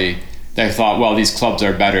Rastelli, they thought, well, these clubs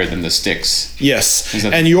are better than the sticks. Yes,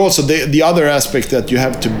 and you also, the other aspect that you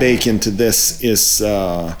have to bake into this is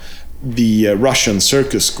the Russian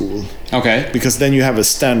circus school. Okay. Because then you have a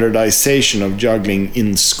standardization of juggling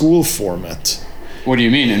in school format. What do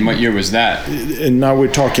you mean? And what year was that? And now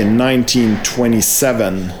we're talking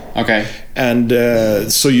 1927. Okay. And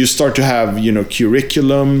so you start to have,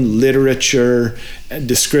 curriculum, literature,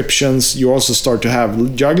 descriptions. You also start to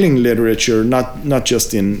have juggling literature, not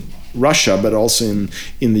just in Russia, but also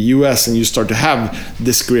in the US, and you start to have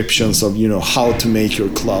descriptions of how to make your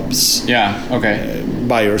clubs. Yeah. Okay.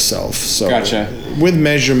 By yourself. So gotcha. With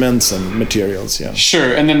measurements and materials. Yeah.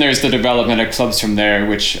 Sure. And then there's the development of clubs from there,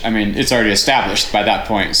 which it's already established by that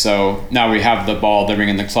point. So now we have the ball, the ring,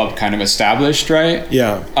 and the club kind of established, right?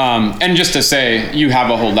 Yeah. And just to say, you have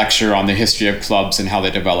a whole lecture on the history of clubs and how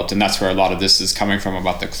they developed, and that's where a lot of this is coming from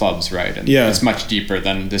about the clubs, right? And it's much deeper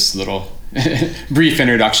than this little brief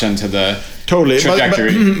introduction to the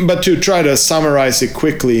trajectory. But to try to summarize it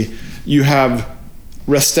quickly, you have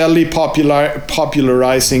Rastelli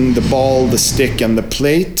popularizing the ball, the stick, and the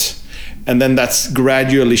plate, and then that's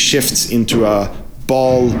gradually shifts into a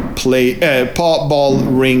ball,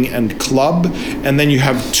 ring, and club. And then you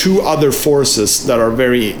have two other forces that are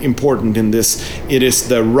very important in this. It is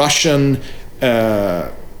the Russian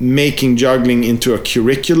making juggling into a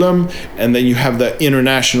curriculum, and then you have the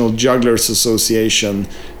International Jugglers Association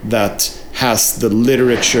that has the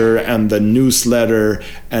literature and the newsletter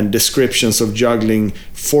and descriptions of juggling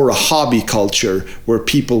for a hobby culture where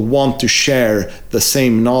people want to share the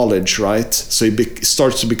same knowledge, right? So it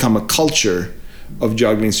starts to become a culture of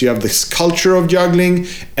juggling. So you have this culture of juggling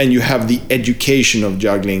and you have the education of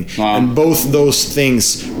juggling. Wow. And both those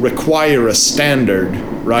things require a standard,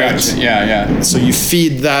 right? Gotcha. Yeah. So you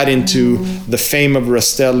feed that into the fame of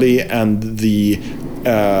Rastelli and the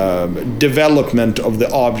development of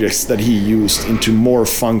the objects that he used into more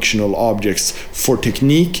functional objects for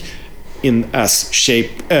technique as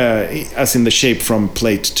in the shape from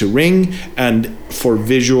plate to ring, and for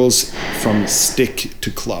visuals from stick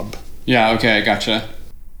to club. Yeah, okay, I gotcha.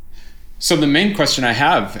 So the main question I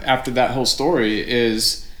have after that whole story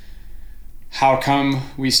is, how come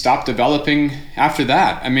we stopped developing after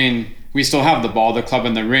that? I mean, we still have the ball, the club,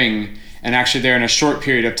 and the ring, and actually they're in a short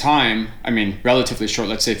period of time, relatively short,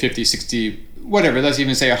 let's say 50, 60, whatever, let's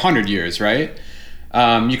even say 100 years, right?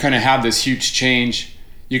 You kind of have this huge change.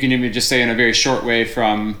 You can even just say in a very short way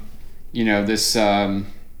from this from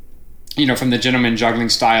the gentleman juggling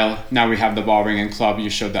style, now we have the ball, ring, and club. You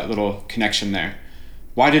showed that little connection there.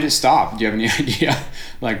 Why did it stop? Do you have any idea?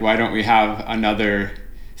 Like, why don't we have another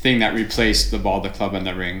thing that replaced the ball, the club, and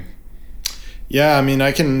the ring? Yeah, I mean,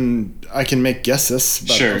 I can make guesses,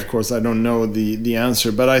 but sure. Of course I don't know the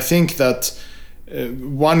answer. But I think that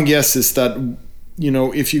one guess is that,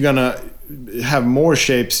 if you're gonna have more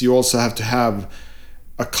shapes, you also have to have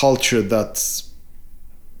a culture that's,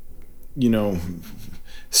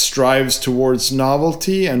 strives towards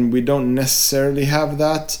novelty, and we don't necessarily have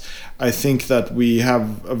that. I think that we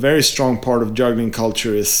have a very strong part of juggling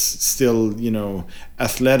culture is still,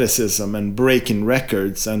 athleticism and breaking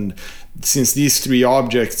records. And since these three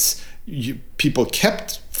objects, people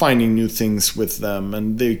kept finding new things with them,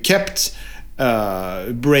 and they kept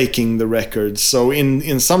breaking the records. So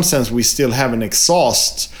in some sense, we still haven't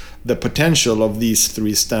exhausted the potential of these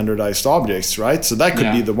three standardized objects, right? So that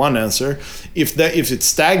could be the one answer. If it's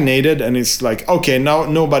stagnated and it's like, okay, now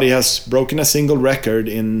nobody has broken a single record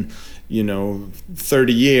in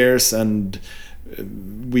 30 years, and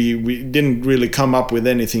we didn't really come up with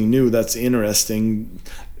anything new that's interesting,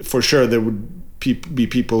 for sure there would be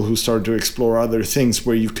people who start to explore other things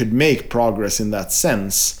where you could make progress in that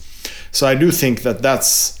sense. So I do think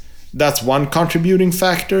that's one contributing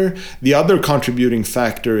factor. The other contributing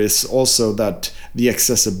factor is also that the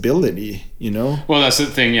accessibility, Well, that's the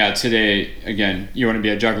thing. Yeah, today, again, you want to be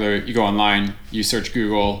a juggler, you go online, you search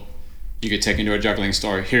Google, you get taken to a juggling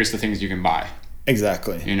store. Here's the things you can buy.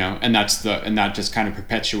 Exactly. And that just kind of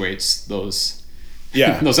perpetuates those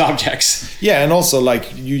yeah those objects. Yeah, and also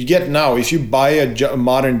like you get now, if you buy a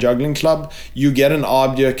modern juggling club, you get an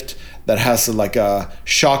object that has like a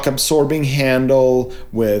shock absorbing handle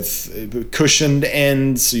with cushioned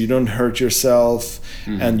ends so you don't hurt yourself.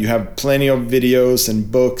 Mm-hmm. And you have plenty of videos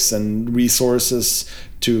and books and resources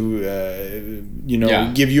to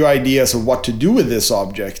give you ideas of what to do with this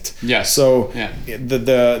object. Yes. So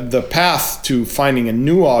the path to finding a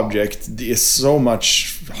new object is so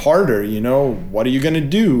much harder. What are you going to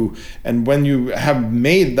do? And when you have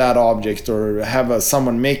made that object or have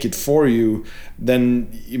someone make it for you, then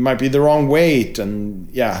it might be the wrong weight,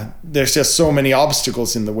 and there's just so many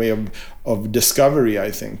obstacles in the way of discovery, I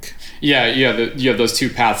think. Yeah, you have those two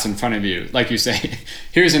paths in front of you. Like you say,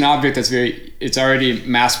 here's an object it's already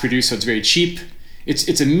mass produced, so it's very cheap.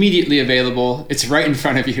 It's immediately available. It's right in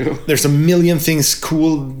front of you. There's a million things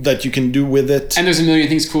cool that you can do with it. And there's a million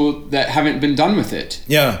things cool that haven't been done with it.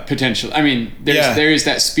 Yeah. Potentially. I mean, there is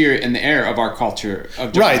that spirit in the air of our culture,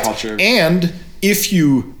 of different culture. And if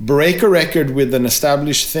you break a record with an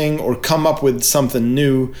established thing or come up with something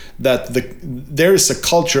new, there is a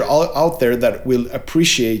culture out there that will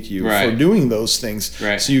appreciate you for doing those things.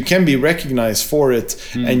 Right. So you can be recognized for it.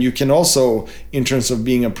 And you can also, in terms of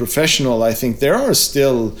being a professional, I think there are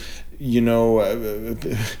still,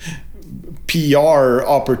 PR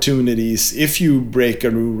opportunities if you break a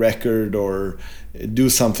new record or do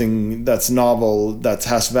something that's novel, that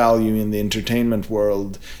has value in the entertainment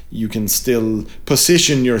world. You can still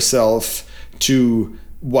position yourself to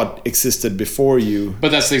what existed before you.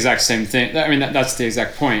 But that's the exact same thing. I mean, that's the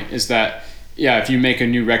exact point, is that, if you make a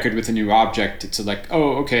new record with a new object, it's like,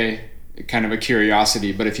 oh, okay, kind of a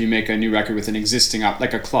curiosity. But if you make a new record with an existing,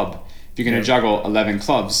 like a club, if you're going to juggle 11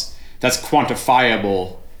 clubs, that's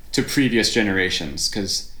quantifiable to previous generations,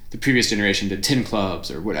 because the previous generation did 10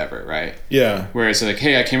 clubs or whatever, right? Yeah. Whereas like,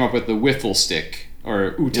 hey, I came up with the wiffle stick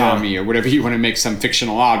or utami or whatever you want to make some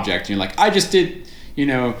fictional object. And you're like, I just did, 2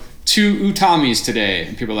 utamis today.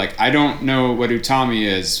 And people are like, I don't know what utami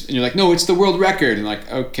is. And you're like, no, it's the world record. And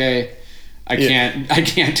like, okay, I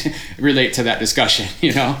can't relate to that discussion,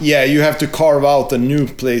 Yeah, you have to carve out a new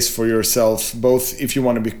place for yourself, both if you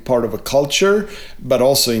want to be part of a culture, but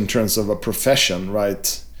also in terms of a profession,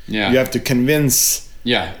 right? Yeah. You have to convince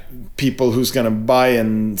people who's going to buy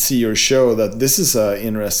and see your show that this is an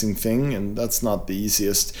interesting thing, and that's not the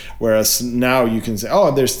easiest. Whereas now you can say,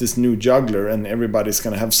 oh, there's this new juggler, and everybody's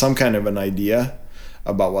going to have some kind of an idea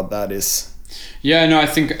about what that is. Yeah, no, I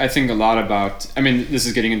think a lot about, I mean, this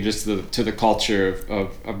is getting into just to the culture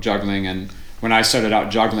of juggling. And when I started out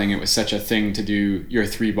juggling, it was such a thing to do your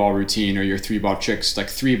 3-ball routine or your 3-ball tricks. Like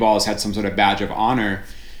 3 balls had some sort of badge of honor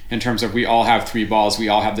in terms of we all have 3 balls, we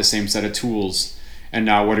all have the same set of tools. And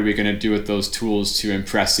now what are we going to do with those tools to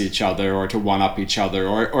impress each other or to one-up each other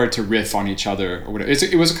or to riff on each other or whatever?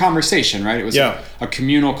 It was a conversation, right? It was a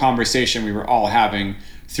communal conversation we were all having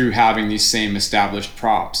through having these same established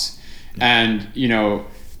props. And,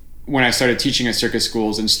 when I started teaching at circus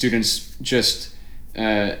schools and students just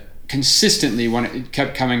consistently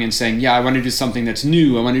kept coming and saying, I want to do something that's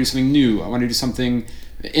new. I want to do something new. I want to do something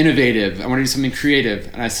innovative. I want to do something creative.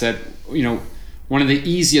 And I said, one of the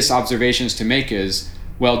easiest observations to make is,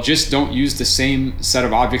 well, just don't use the same set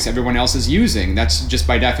of objects everyone else is using. That's just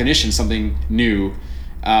by definition something new.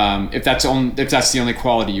 If that's the only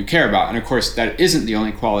quality you care about. And of course, that isn't the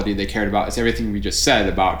only quality they cared about. It's everything we just said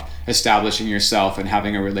about establishing yourself and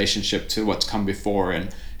having a relationship to what's come before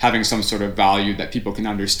and having some sort of value that people can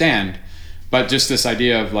understand. But just this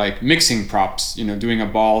idea of like mixing props, doing a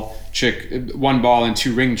ball trick, 1 ball and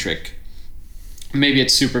 2 ring trick. Maybe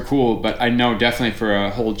it's super cool, but I know definitely for a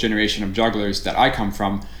whole generation of jugglers that I come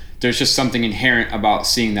from, there's just something inherent about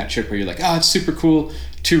seeing that trick where you're like, oh, it's super cool,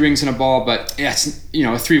 2 rings and a ball, but yeah, it's, a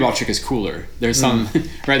 3-ball trick is cooler. There's some,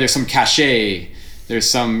 right? There's some cachet. There's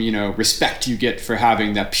some, respect you get for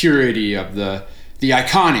having that purity of the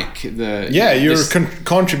iconic. You're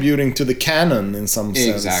contributing to the canon in some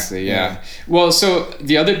sense. Exactly. Yeah. Well, so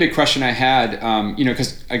the other big question I had,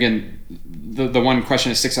 because again, the one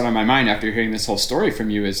question that sticks out on my mind after hearing this whole story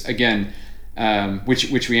from you is, again,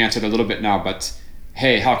 which we answered a little bit now, but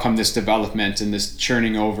hey, how come this development and this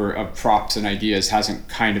churning over of props and ideas hasn't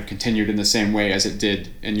kind of continued in the same way as it did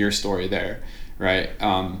in your story there, right?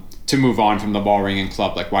 To move on from the ball, ring, and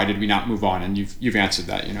club, like why did we not move on? And you've answered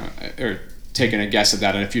that, or taken a guess at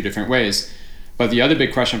that in a few different ways. But the other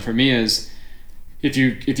big question for me is, if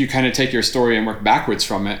you kind of take your story and work backwards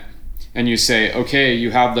from it, and you say, okay,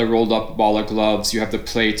 you have the rolled up ball of gloves, you have the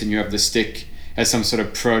plate, and you have the stick as some sort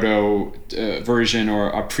of proto version or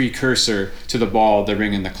a precursor to the ball, the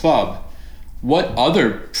ring, and the club. What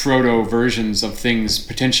other proto versions of things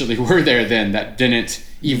potentially were there then that didn't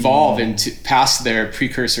evolve into past their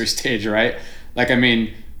precursor stage, right? Like, I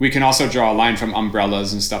mean, we can also draw a line from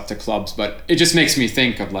umbrellas and stuff to clubs, but it just makes me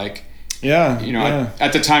think of like, at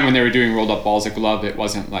the time when they were doing rolled up balls of glove, it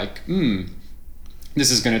wasn't like, this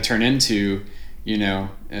is going to turn into,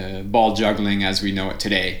 ball juggling as we know it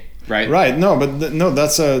today. Right. No, but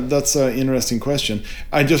that's a interesting question.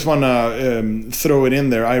 I just want to throw it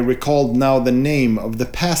in there. I recalled now the name of the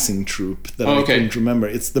passing troupe that I couldn't remember.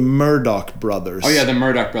 It's the Murdoch Brothers. Oh yeah, the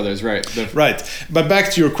Murdoch Brothers, right. Right. But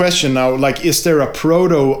back to your question now, like, is there a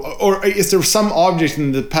or is there some object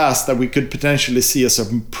in the past that we could potentially see as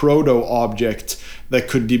a proto object that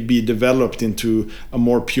could be developed into a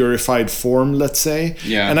more purified form, let's say?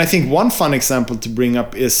 Yeah. And I think one fun example to bring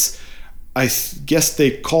up is, I guess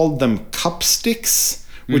they called them cup sticks,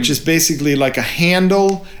 which is basically like a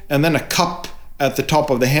handle and then a cup at the top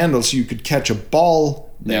of the handle so you could catch a ball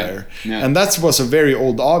there. Yeah. And that was a very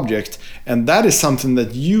old object. And that is something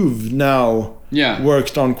that you've now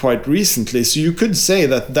worked on quite recently. So you could say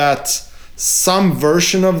that some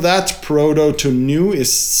version of that proto to new is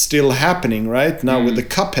still happening right now with the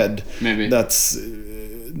cup head. Maybe. That's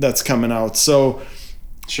coming out. So...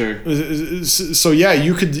 Sure. So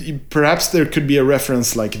yeah, perhaps there could be a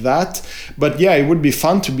reference like that, but yeah, it would be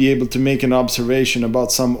fun to be able to make an observation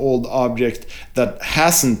about some old object that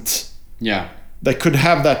that could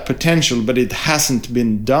have that potential, but it hasn't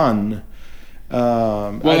been done.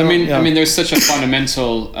 I mean, there's such a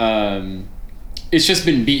fundamental. It's just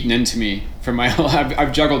been beaten into me for my whole.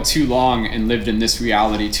 I've juggled too long and lived in this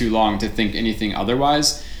reality too long to think anything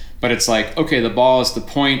otherwise. But it's like, okay, the ball is the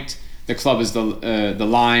point. The club is the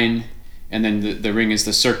line, and then the ring is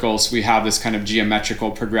the circle. So we have this kind of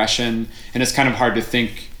geometrical progression, and it's kind of hard to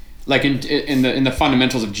think like in the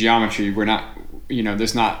fundamentals of geometry. We're not,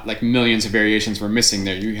 there's not like millions of variations we're missing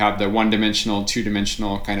there. You have the 1-dimensional,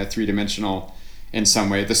 2-dimensional, kind of 3-dimensional in some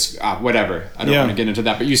way. This whatever. I don't want to get into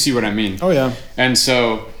that, but you see what I mean. Oh yeah. And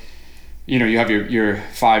so, you have your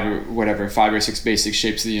 5 or 6 basic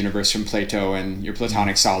shapes of the universe from Plato and your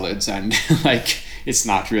Platonic solids, and like it's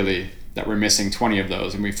not really that we're missing 20 of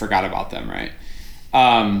those and we forgot about them, right?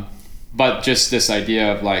 But just this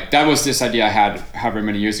idea of like, that was this idea I had however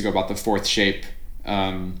many years ago about the 4th shape.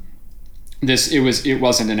 It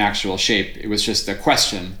wasn't an actual shape. It was just a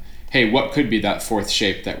question. Hey, what could be that 4th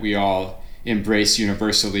shape that we all embrace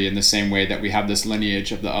universally in the same way that we have this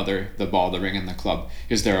lineage of the ball, the ring, and the club?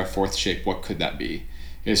 Is there a 4th shape? What could that be?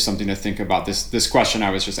 Is something to think about. This question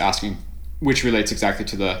I was just asking, which relates exactly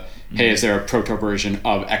to the, hey, is there a proto version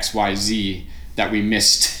of XYZ that we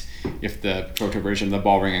missed if the proto version of the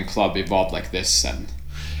ball, ring, and club evolved like this? And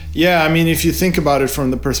yeah, I mean, if you think about it from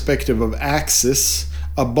the perspective of axis,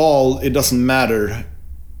 a ball, it doesn't matter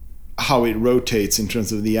how it rotates in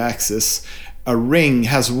terms of the axis. A ring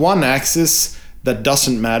has one axis that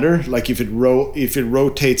doesn't matter, like if it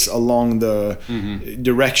rotates along the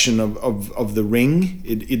direction of the ring,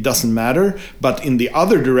 it doesn't matter. But in the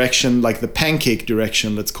other direction, like the pancake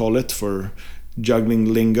direction, let's call it for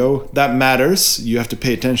juggling lingo, that matters. You have to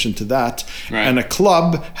pay attention to that. Right. And a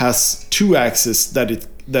club has 2 axes that it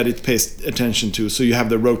that it pays attention to. So you have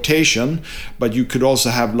the rotation, but you could also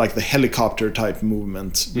have like the helicopter type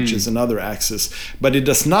movement, which is another axis. But it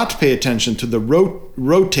does not pay attention to the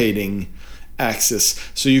rotating axis.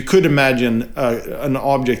 So you could imagine an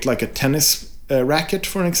object like a tennis racket,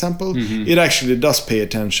 for an example. It actually does pay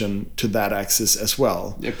attention to that axis as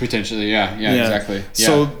well. Yeah, potentially, yeah, exactly.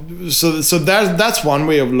 Yeah. So that's one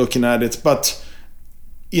way of looking at it. But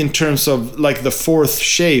in terms of like the fourth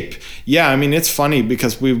shape, yeah, I mean, it's funny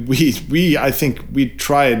because we I think we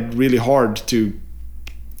tried really hard to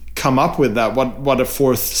come up with that, what a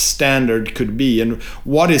fourth standard could be, and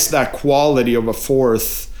what is that quality of a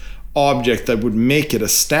fourth object that would make it a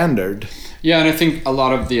standard. Yeah, and I think a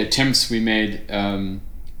lot of the attempts we made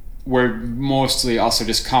were mostly also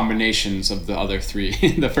just combinations of the other three,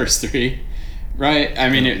 the first three, right? I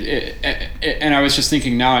mean, and I was just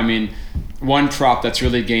thinking now, I mean, one prop that's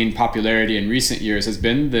really gained popularity in recent years has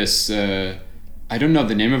been this, I don't know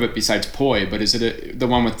the name of it besides poi, but is it the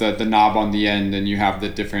one with the knob on the end, and you have the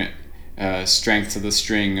different strengths of the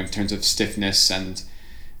string in terms of stiffness and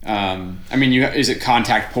I mean, is it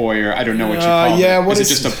contact poi, or I don't know what you call it. Is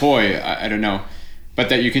it just a poi? I don't know. But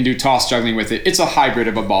that you can do toss juggling with it. It's a hybrid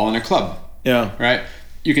of a ball and a club. Yeah. Right?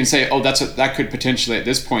 You can say, oh, that could potentially at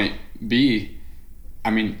this point be, I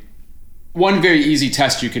mean, one very easy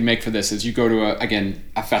test you can make for this is you go to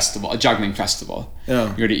a festival, a juggling festival. Yeah.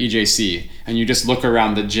 You go to EJC and you just look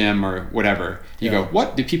around the gym or whatever. You go,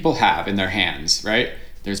 what do people have in their hands, right?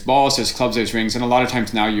 There's balls, there's clubs, there's rings, and a lot of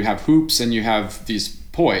times now you have hoops and you have these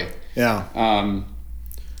poi. Yeah.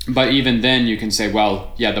 But even then you can say,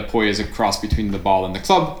 well, yeah, the poi is a cross between the ball and the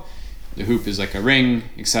club. The hoop is like a ring,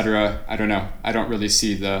 etc. I don't know. I don't really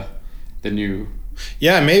see the new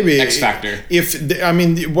maybe X factor. I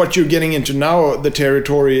mean, what you're getting into now, the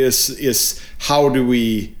territory is how do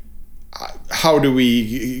we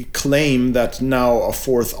claim that now a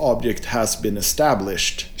fourth object has been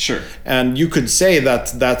established? Sure. And you could say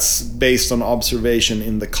that that's based on observation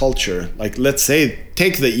in the culture. Like, let's say,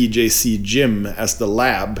 take the EJC gym as the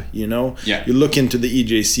lab, you know? Yeah. You look into the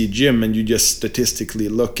EJC gym and you just statistically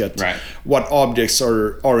look at what objects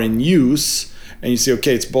are in use. And you see,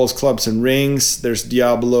 okay, it's balls, clubs, and rings. There's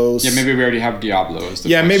Diablos. Yeah, maybe we already have Diablos.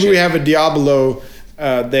 Maybe we have a Diablo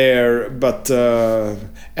there, but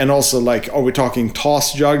and also, like, are we talking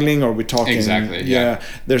toss juggling? Are we talking exactly? Yeah.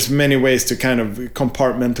 There's many ways to kind of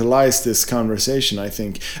compartmentalize this conversation, I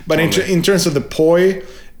think. But in terms of the poi,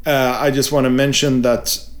 I just want to mention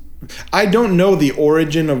that I don't know the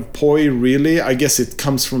origin of poi really. I guess it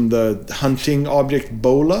comes from the hunting object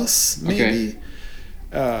bolas, maybe.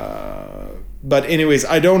 Okay. But anyways,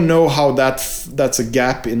 I don't know how that's a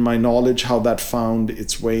gap in my knowledge, how that found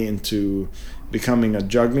its way into becoming a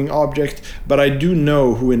juggling object. But I do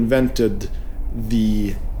know who invented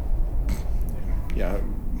I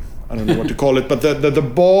don't know what to call it, but the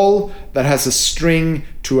ball that has a string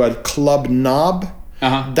to a club knob.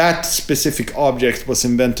 That specific object was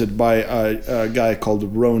invented by a guy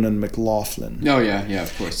called Ronan McLaughlin. Oh yeah,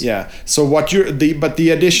 of course. Yeah. So the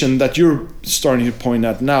addition that you're starting to point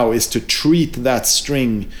at now is to treat that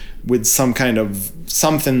string with some kind of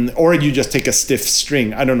something, or you just take a stiff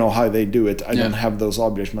string. I don't know how they do it. I don't have those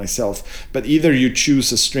objects myself. But either you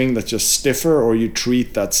choose a string that's just stiffer, or you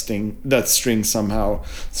treat that string somehow,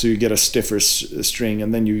 so you get a stiffer string,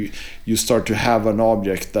 and then you start to have an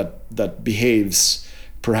object that behaves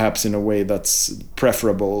perhaps in a way that's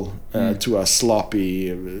preferable to a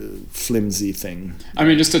sloppy, flimsy thing. I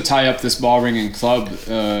mean, just to tie up this ball, ring, and club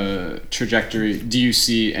trajectory, do you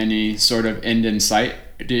see any sort of end in sight?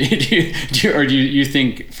 Do you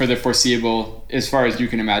think for the foreseeable, as far as you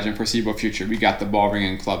can imagine, foreseeable future, we got the ball, ring,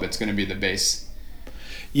 and club, it's going to be the base?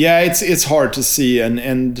 Yeah, it's hard to see an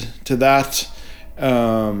end to that.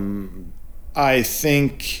 I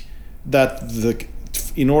think that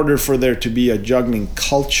in order for there to be a juggling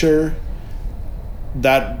culture,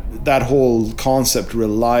 that whole concept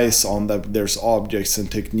relies on that there's objects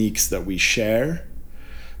and techniques that we share.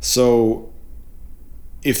 So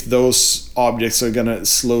if those objects are going to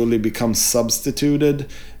slowly become substituted,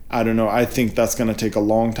 I don't know. I think that's going to take a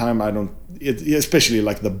long time. Especially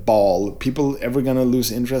like the ball. People ever going to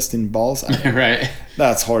lose interest in balls? Right.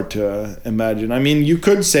 That's hard to imagine. I mean, you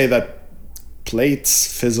could say that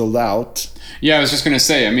plates fizzled out. Yeah, I was just going to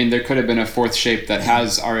say, I mean, there could have been a fourth shape that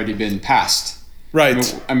has already been passed.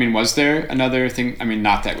 Right. I mean, was there another thing? I mean,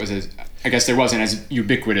 not that was I guess there wasn't as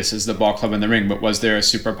ubiquitous as the ball, club, and the ring, but was there a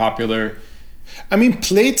super popular... I mean,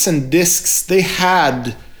 plates and discs, they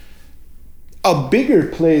had a bigger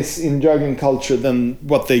place in juggling culture than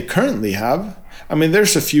what they currently have. I mean,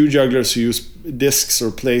 there's a few jugglers who use discs or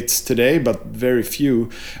plates today, but very few.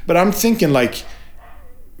 But I'm thinking, like,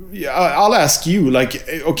 Yeah, I'll ask you, like,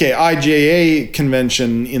 okay, IJA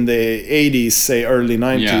convention in the 80s, say early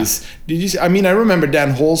 90s. Did you see, I mean, I remember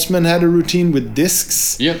Dan Holzman had a routine with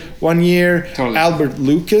discs one year. Totally. Albert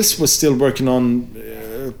Lucas was still working on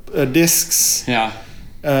discs. Yeah.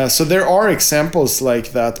 So there are examples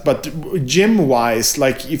like that, but gym-wise,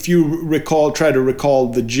 like if you try to recall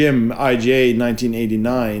the gym IJA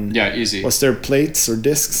 1989. Yeah, easy. Was there plates or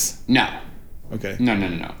discs? No. Okay.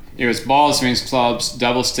 No. It was balls, rings, clubs,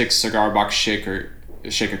 double sticks, cigar box, shaker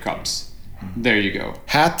cups. There you go.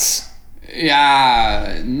 Hats?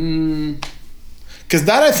 Yeah. Because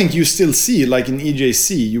that I think you still see, like in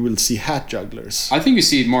EJC, you will see hat jugglers. I think you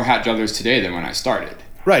see more hat jugglers today than when I started.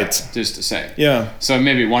 Right. Just to say. Yeah. So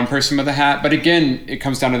maybe one person with a hat. But again, it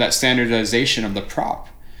comes down to that standardization of the prop.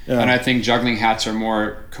 Yeah. And I think juggling hats are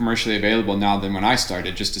more commercially available now than when I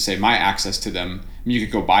started, just to say my access to them. I mean, you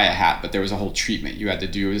could go buy a hat, but there was a whole treatment you had to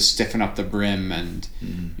do. It was stiffen up the brim and,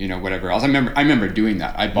 whatever else. I remember doing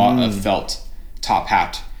that. I bought a felt top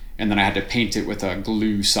hat, and then I had to paint it with a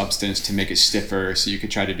glue substance to make it stiffer so you could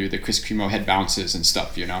try to do the Chris Cremo head bounces and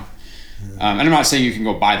stuff, And I'm not saying you can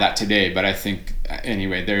go buy that today, but I think,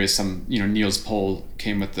 anyway, there is some, Niels Pohl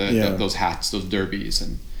came with those hats, those derbies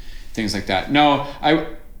and things like that. No,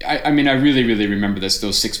 I mean, I really, really remember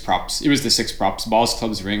those 6 props. It was the 6 props: balls,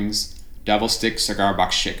 clubs, rings, devil sticks, cigar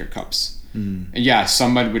box, shaker cups. And yeah,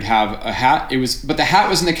 somebody would have a hat. But the hat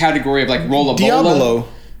was in the category of like Rollabola. Diablo.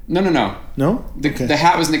 No. No? The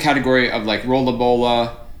hat was in the category of like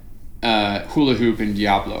Rollabola, hula hoop, and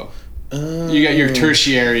Diablo. You got your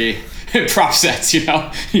tertiary prop sets, You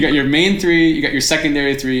got your main 3, you got your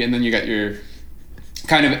secondary 3, and then you got your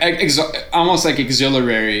kind of almost like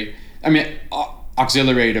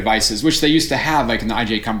auxiliary devices, which they used to have like in the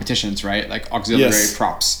IJ competitions, right? Like auxiliary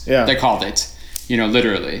props. Yeah. They called it,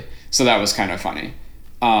 literally. So that was kind of funny.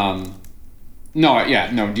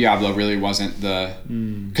 Diablo really wasn't the...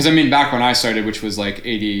 Because I mean, back when I started, which was like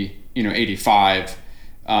 85,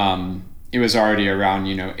 it was already around,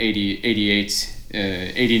 80, 88,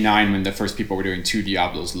 89 when the first people were doing 2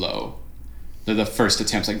 Diablos low. The first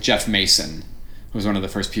attempts, like Jeff Mason was one of the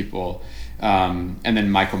first people. And then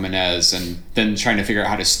Michael Menez, and then trying to figure out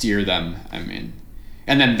how to steer them. I mean,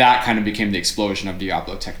 and then that kind of became the explosion of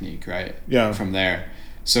Diablo technique, right? Yeah. From there.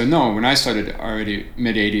 So no, when I started already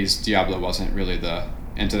mid 80s, Diablo wasn't really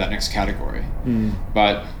into that next category.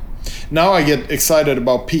 But now I get excited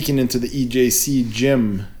about peeking into the EJC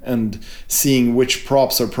gym and seeing which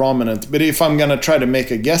props are prominent. But if I'm gonna try to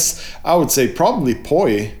make a guess, I would say probably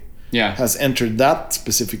Poi. Yeah. Has entered that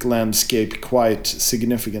specific landscape quite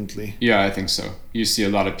significantly. Yeah, I think so. You see a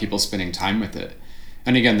lot of people spending time with it.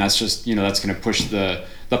 And again, that's just, that's going to push the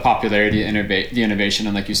popularity, the innovation,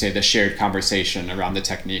 and like you say, the shared conversation around the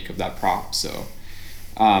technique of that prop. So,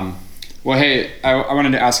 well, hey, I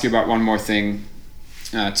wanted to ask you about one more thing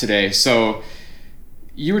today. So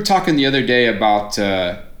you were talking the other day about,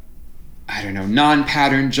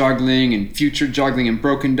 non-pattern juggling and future juggling and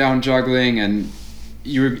broken down juggling, and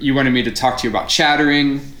you wanted me to talk to you about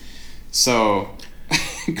chattering, so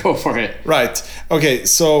go for it. Right. Okay.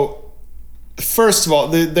 So first of all,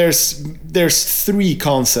 there's 3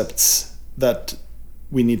 concepts that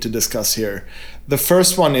we need to discuss here. The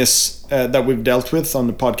first one is that we've dealt with on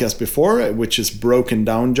the podcast before, which is broken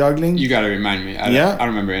down juggling. You got to remind me. I don't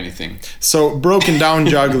remember anything. So broken down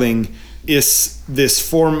juggling is this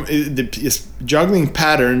form, is juggling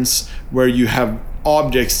patterns where you have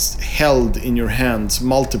objects held in your hands,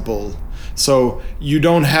 multiple. So you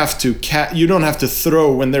don't have to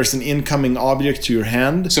throw when there's an incoming object to your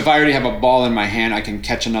hand. So if I already have a ball in my hand, I can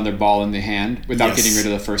catch another ball in the hand without getting rid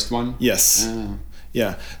of the first one? Yes.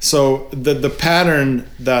 Yeah. So the pattern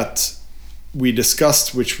that we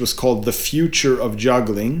discussed, which was called the future of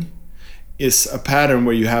juggling, is a pattern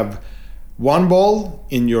where you have 1 ball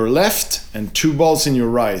in your left and 2 balls in your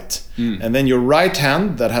right. And then your right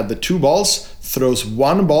hand that had the 2 balls throws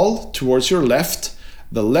 1 ball towards your left.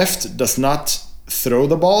 The left does not throw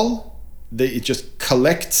the ball. It just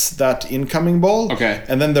collects that incoming ball. Okay.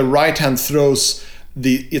 And then the right hand throws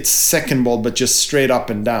its second ball, but just straight up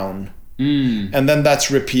and down. And then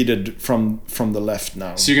that's repeated from the left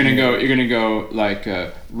now. So you're gonna go like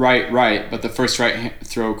right, but the first right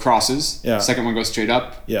throw crosses. Yeah. Second one goes straight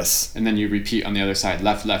up. Yes. And then you repeat on the other side,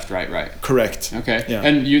 left, right. Correct. Okay. Yeah.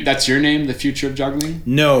 And that's your name, the future of juggling?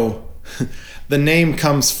 No, the name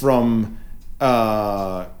comes from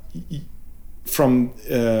the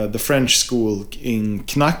French school in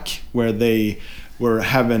Knack, where they were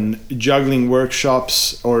having juggling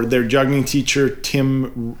workshops, or their juggling teacher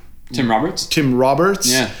Tim Roberts.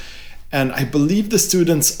 Yeah. And I believe the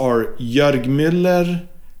students are Jörg Müller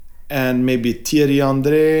and maybe Thierry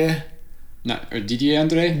André. No, or Didier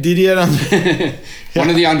Andre? Didier André. One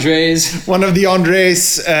of the Andres. One of the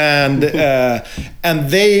Andres, and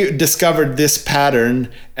they discovered this pattern,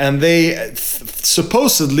 and they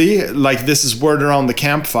supposedly, like this is word around the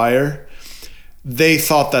campfire, they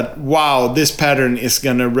thought that, wow, this pattern is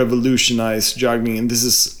gonna revolutionize juggling, and this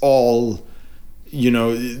is all,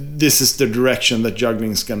 this is the direction that juggling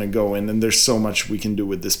is gonna go in, and there's so much we can do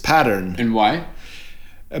with this pattern. And why?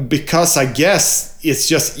 Because I guess it's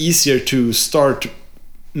just easier to start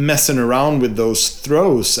messing around with those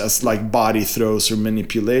throws as like body throws or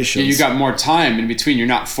manipulations. Yeah, you got more time in between. You're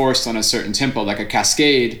not forced on a certain tempo, like a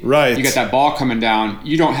cascade. Right. You got that ball coming down.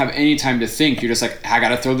 You don't have any time to think. You're just like, I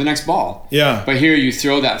gotta throw the next ball. Yeah. But here you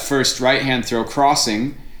throw that first right hand throw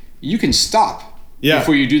crossing, you can stop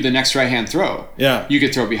before you do the next right hand throw. Yeah. You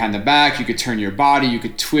could throw behind the back, you could turn your body, you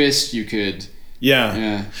could twist, you could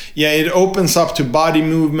Yeah, it opens up to body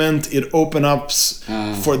movement. It opens up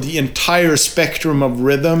for the entire spectrum of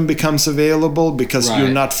rhythm becomes available because you're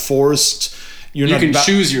not forced. You can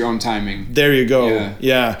choose your own timing. There you go.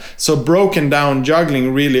 Yeah. So broken down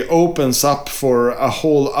juggling really opens up for a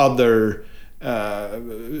whole other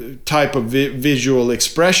type of visual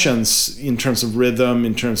expressions in terms of rhythm,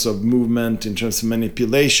 in terms of movement, in terms of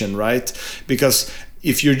manipulation, right? Because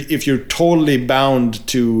if you're totally bound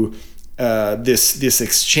to this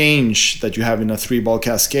exchange that you have in a 3-ball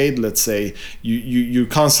cascade, let's say, you're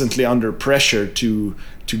constantly under pressure to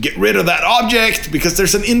get rid of that object because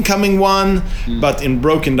there's an incoming one. But in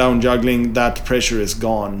broken down juggling, that pressure is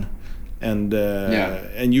gone, and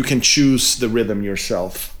you can choose the rhythm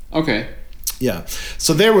yourself. Okay. Yeah.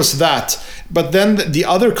 So there was that. But then the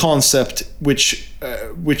other concept, which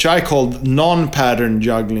I called non-pattern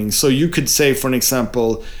juggling. So you could say, for an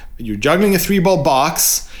example, you're juggling a 3-ball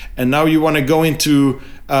box, and now you want to go into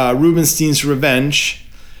Rubinstein's Revenge.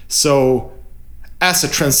 So as a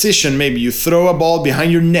transition, maybe you throw a ball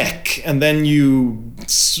behind your neck, and then you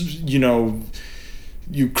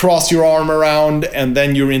cross your arm around, and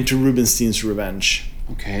then you're into Rubinstein's Revenge.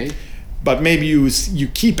 Okay. But maybe you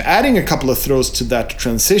keep adding a couple of throws to that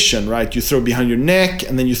transition, right? You throw behind your neck,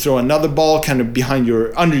 and then you throw another ball kind of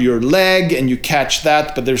under your leg, and you catch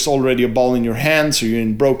that, but there's already a ball in your hand, so you're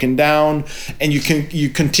in broken down, and you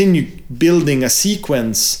continue building a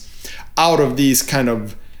sequence out of these kind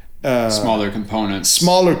of smaller components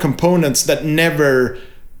that never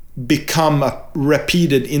become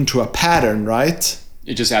repeated into a pattern, right?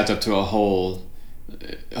 It just adds up to a whole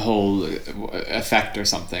effect or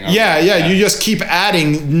something. Yeah. You just keep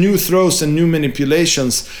adding new throws and new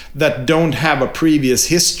manipulations that don't have a previous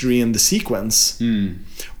history in the sequence.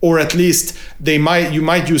 Or at least you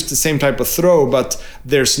might use the same type of throw, but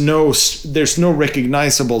there's no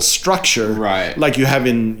recognizable structure, right? Like you have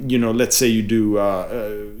in, let's say you do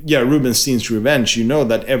Rubinstein's Revenge. You know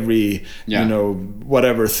that every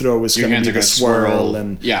whatever throw is going to be a swirl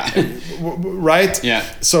and right. Yeah.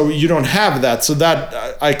 So you don't have that. So that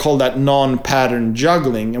I call that non-pattern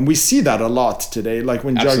juggling, and we see that a lot today. Like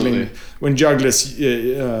when jugglers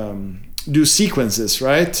do sequences,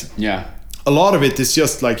 right? Yeah. A lot of it is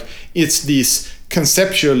just like it's these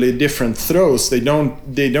conceptually different throws. They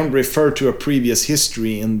don't refer to a previous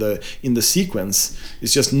history in the sequence.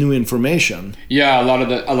 It's just new information. Yeah, a lot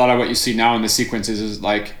of what you see now in the sequences is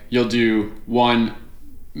like you'll do one,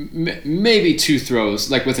 maybe 2 throws,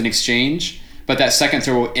 like with an exchange, but that second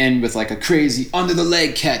throw will end with like a crazy under the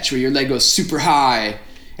leg catch where your leg goes super high.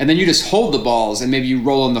 And then you just hold the balls, and maybe you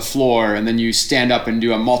roll on the floor, and then you stand up and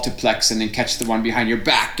do a multiplex, and then catch the one behind your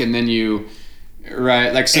back, and then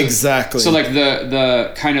exactly. So like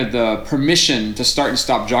the kind of the permission to start and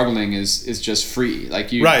stop juggling is just free. Like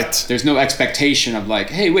there's no expectation of like,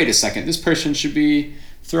 hey, wait a second, this person should be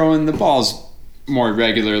throwing the balls more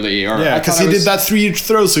regularly, or because he did that 3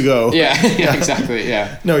 throws ago. Yeah, exactly.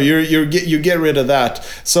 Yeah. No, you get rid of that.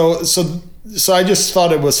 So I just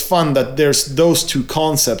thought it was fun that there's those 2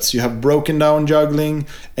 concepts. You have broken down juggling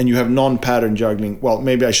and you have non-pattern juggling. Well,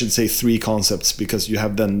 maybe I should say 3 concepts, because you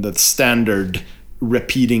have then the standard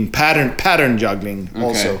repeating pattern juggling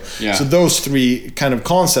also. Yeah. So those 3 kind of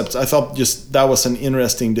concepts, I thought just that was an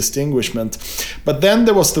interesting distinguishment. But then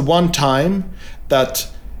there was the one time that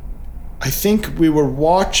I think we were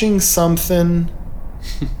watching something,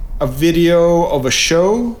 a video of a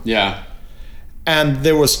show. Yeah. And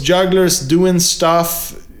there was jugglers doing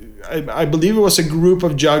stuff. I believe it was a group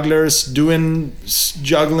of jugglers doing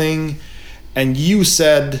juggling. And you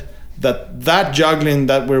said that juggling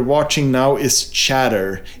that we're watching now is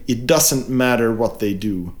chatter. It doesn't matter what they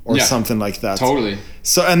do or something like that. Totally.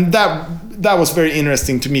 So, and that was very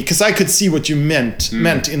interesting to me, because I could see what you meant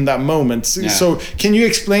in that moment. So can you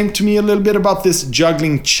explain to me a little bit about this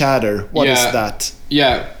juggling chatter? What is that?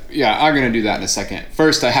 Yeah, I'm going to do that in a second.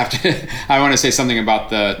 First, I want to say something about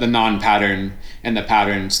the non-pattern and the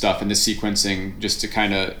pattern stuff and the sequencing, just to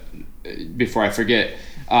kind of, before I forget.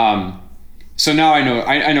 So now I know what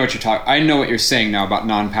I know what you're saying now about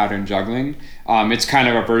non-pattern juggling. It's kind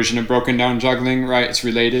of a version of broken down juggling, right? It's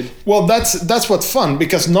related. Well, that's what's fun,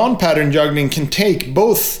 because non-pattern juggling can take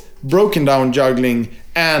both broken down juggling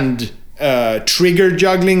and trigger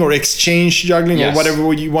juggling or exchange juggling, or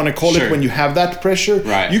whatever you want to call it, when you have that pressure.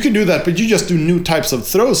 Right. You can do that, but you just do new types of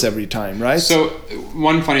throws every time, right? So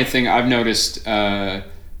one funny thing I've noticed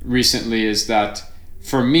recently is that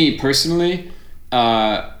for me personally,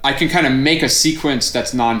 I can kind of make a sequence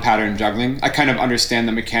that's non-pattern juggling. I kind of understand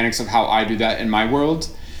the mechanics of how I do that in my world.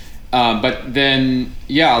 But then,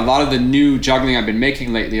 a lot of the new juggling I've been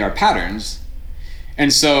making lately are patterns.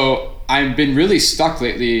 And so I've been really stuck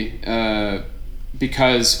lately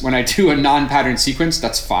because when I do a non-pattern sequence,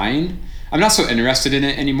 that's fine. I'm not so interested in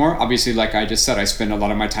it anymore. Obviously, like I just said, I spend a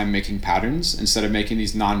lot of my time making patterns instead of making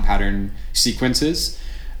these non-pattern sequences.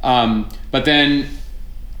 But then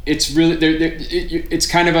it's really it's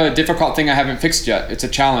kind of a difficult thing I haven't fixed yet. It's a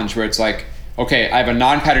challenge where it's like, okay, I have a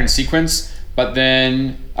non-pattern sequence, but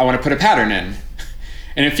then I want to put a pattern in,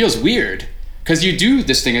 and it feels weird because you do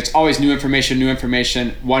this thing. It's always new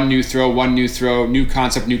information, one new throw, new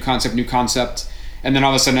concept, and then all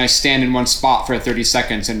of a sudden I stand in one spot for 30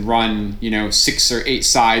 seconds and run 6 or 8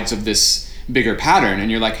 sides of this bigger pattern, and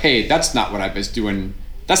you're like, hey, that's not what I was doing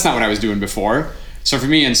before. So for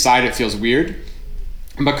me, inside it feels weird.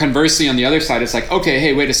 But conversely, on the other side, it's like, okay,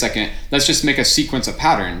 hey, wait a second. Let's just make a sequence of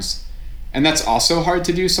patterns. And that's also hard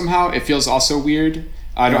to do somehow. It feels also weird.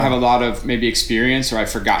 I don't have a lot of maybe experience, or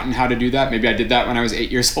I've forgotten how to do that. Maybe I did that when I was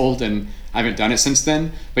 8 years old and I haven't done it since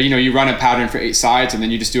then. But you run a pattern for 8 sides, and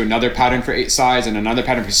then you just do another pattern for 8 sides and another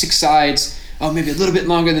pattern for 6 sides. Oh, maybe a little bit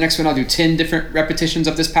longer. The next one I'll do 10 different repetitions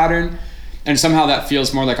of this pattern. And somehow that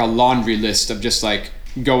feels more like a laundry list of just like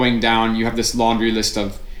going down. You have this laundry list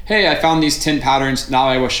of, hey, I found these 10 patterns, now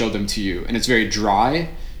I will show them to you. And it's very dry,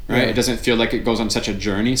 right? It doesn't feel like it goes on such a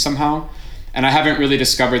journey somehow. And I haven't really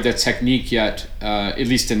discovered the technique yet, at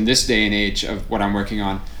least in this day and age of what I'm working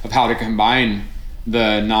on, of how to combine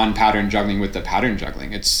the non-pattern juggling with the pattern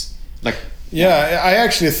juggling. It's like... Yeah, I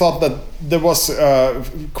actually thought that there was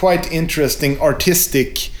quite interesting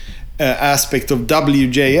artistic aspect of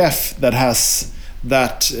WJF that has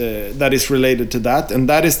that is related to that. And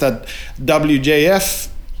that is that WJF,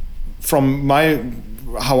 from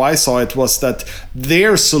how I saw it, was that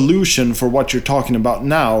their solution for what you're talking about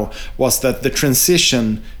now was that the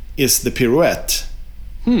transition is the pirouette.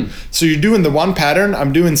 So you're doing the one pattern,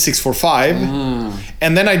 I'm doing 6-4-5,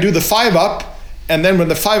 and then I do the 5 up, and then when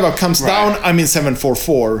the 5 up comes down, I'm in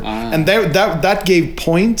 7-4-4, and that gave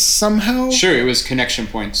points somehow. Sure, it was connection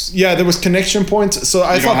points. Yeah, there was connection points. So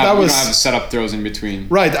I thought that was... You don't have setup throws in between.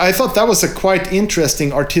 Right, I thought that was a quite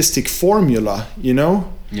interesting artistic formula,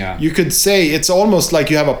 Yeah. You could say it's almost like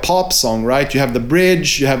you have a pop song, right? You have the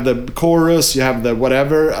bridge, you have the chorus, you have the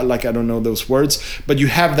whatever, like I don't know those words, but you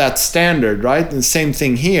have that standard, right? And the same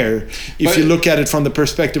thing here. If you look at it from the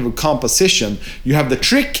perspective of composition, you have the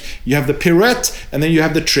trick, you have the pirouette, and then you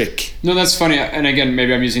have the trick. No, that's funny. And again,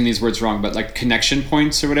 maybe I'm using these words wrong, but like connection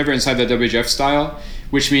points or whatever inside the WJF style,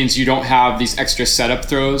 which means you don't have these extra setup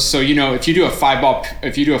throws. So, if you do a 5-ball, I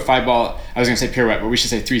was going to say pirouette, but we should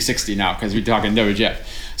say 360 now because we're talking WJF.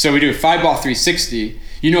 So we do a 5-ball 360.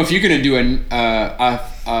 If you're going to do another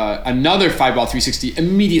 5-ball 360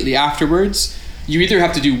 immediately afterwards, you either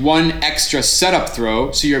have to do one extra setup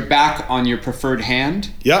throw, so you're back on your preferred hand.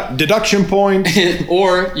 Yeah, deduction point.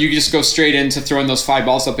 Or you just go straight into throwing those 5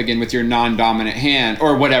 balls up again with your non-dominant hand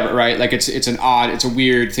or whatever, right? Like it's a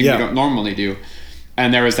weird thing we don't normally do.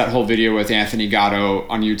 And there was that whole video with Anthony Gatto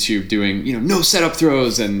on YouTube doing, no setup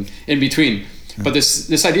throws and in between. But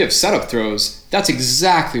this idea of setup throws, that's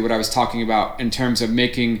exactly what I was talking about in terms of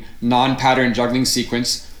making non-pattern juggling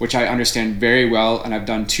sequence, which I understand very well and I've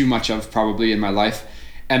done too much of probably in my life,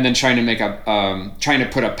 and then trying to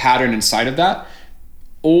put a pattern inside of that,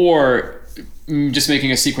 or just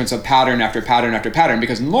making a sequence of pattern after pattern after pattern.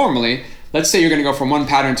 Because normally, let's say you're going to go from one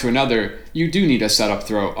pattern to another, you do need a setup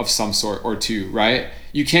throw of some sort or two, right?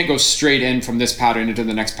 You can't go straight in from this pattern into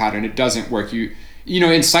the next pattern. It doesn't work.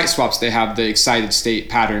 In site swaps, they have the excited state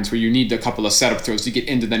patterns where you need a couple of setup throws to get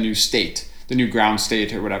into the new state, the new ground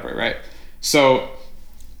state or whatever, right? So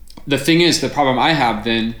the thing is, the problem I have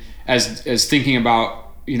then, as thinking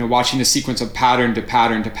about, watching the sequence of pattern to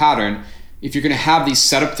pattern to pattern. If you're going to have these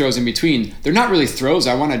setup throws in between, they're not really throws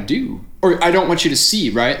I want to do, or I don't want you to see,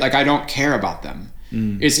 right? Like, I don't care about them.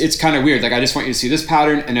 It's kind of weird. Like, I just want you to see this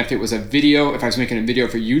pattern. And if it was a video, if I was making a video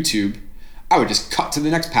for YouTube, I would just cut to the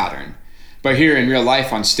next pattern. But here in real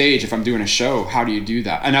life on stage, if I'm doing a show, how do you do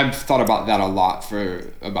that? And I've thought about that a lot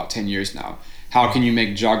for about 10 years now. How can you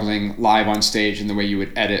make juggling live on stage in the way you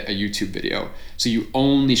would edit a YouTube video? So you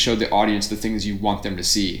only show the audience the things you want them to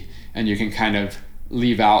see, and you can kind of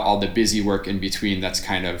leave out all the busy work in between. That's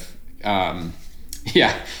kind of,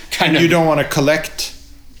 You don't want to collect.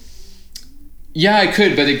 Yeah, I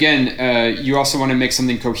could, but again, you also want to make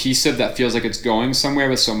something cohesive that feels like it's going somewhere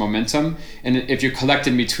with some momentum. And if you're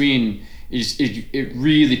collecting between, it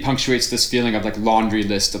really punctuates this feeling of like laundry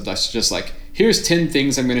list of just like, here's 10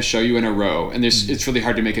 things I'm going to show you in a row, and it's really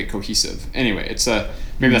hard to make it cohesive. Anyway,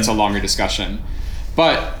 maybe that's a longer discussion,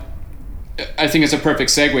 but I think it's a perfect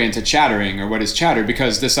segue into chattering, or what is chatter,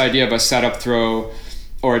 because this idea of a setup throw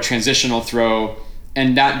or a transitional throw,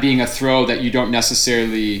 and that being a throw that you don't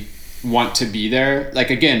necessarily want to be there. Like,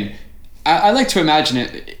 again, I like to imagine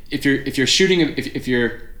it, if you're shooting, if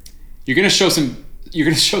you're going to show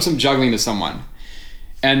some juggling to someone,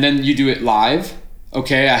 and then you do it live.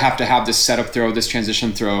 Okay, I have to have this setup throw, this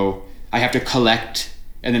transition throw. I have to collect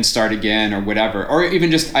and then start again, or whatever. Or even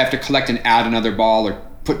just I have to collect and add another ball, or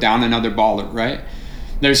put down another ball, right?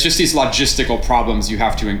 There's just these logistical problems you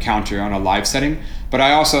have to encounter on a live setting. But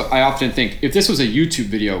I often think, if this was a YouTube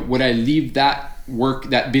video, would I leave that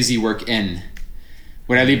busy work in?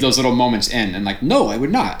 Would I leave those little moments in? And like, no, I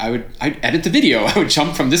would not. I'd edit the video. I would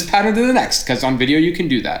jump from this pattern to the next, because on video you can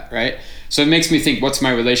do that, right? So it makes me think, what's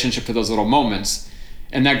my relationship to those little moments?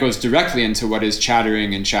 And that goes directly into what is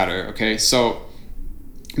chattering and chatter, okay? So,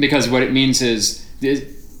 because what it means is,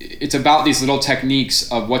 it's about these little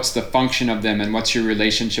techniques of what's the function of them and what's your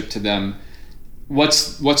relationship to them.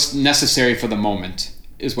 What's necessary for the moment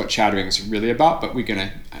is what chattering is really about, but we're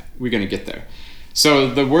gonna get there. So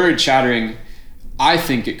the word chattering, I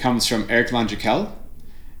think it comes from Eric Langekel,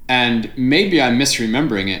 and maybe I'm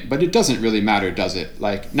misremembering it, but it doesn't really matter, does it?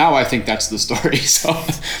 Like, now I think that's the story. So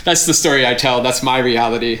that's the story I tell. That's my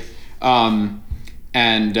reality. No,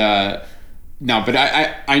 but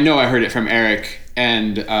I know I heard it from Eric,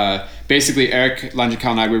 and basically Eric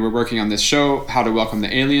Langekel and I, we were working on this show, How to Welcome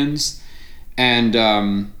the Aliens, and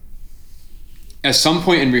at some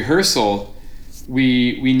point in rehearsal,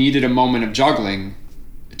 we needed a moment of juggling.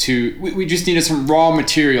 We just needed some raw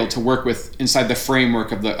material to work with inside the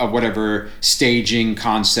framework of whatever staging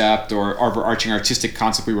concept or overarching artistic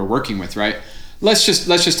concept we were working with, right? Let's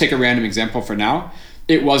just take a random example for now.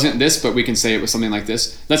 It wasn't this, but we can say it was something like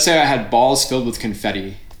this. Let's say I had balls filled with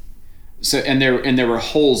confetti. So and there were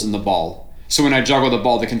holes in the ball. So when I juggle the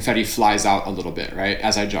ball, the confetti flies out a little bit, right,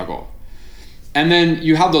 as I juggle. And then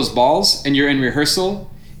you have those balls, and you're in rehearsal,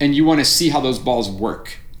 and you want to see how those balls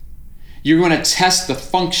work. You want to test the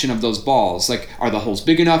function of those balls. Like, are the holes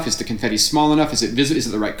big enough? Is the confetti small enough? Is it visible? Is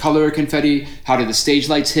it the right color of confetti? How do the stage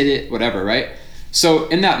lights hit it? Whatever, right? So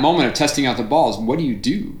in that moment of testing out the balls, what do you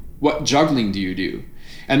do? What juggling do you do?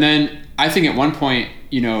 And then I think at one point,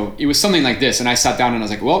 it was something like this, and I sat down and I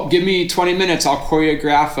was like, well, give me 20 minutes. I'll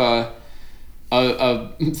choreograph a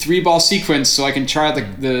 3-ball sequence so I can try out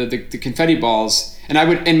the confetti balls.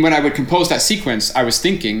 And when I would compose that sequence, I was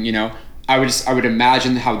thinking, I would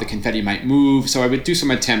imagine how the confetti might move. So I would do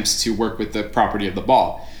some attempts to work with the property of the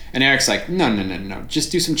ball. And Eric's like, no.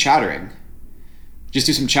 Just do some chattering. Just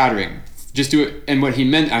do it. And what he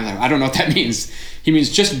meant, I was like, I don't know what that means. He means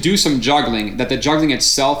just do some juggling, that the juggling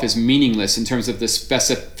itself is meaningless in terms of the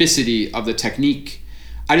specificity of the technique.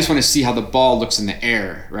 I just want to see how the ball looks in the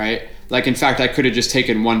air, right? Like, in fact, I could have just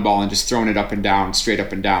taken one ball and just thrown it up and down, straight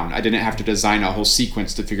up and down. I didn't have to design a whole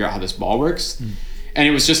sequence to figure out how this ball works. And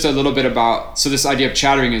it was just a little bit about, so this idea of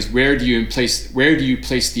chattering is, where do you place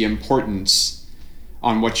the importance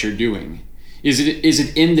on what you're doing? Is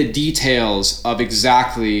it in the details of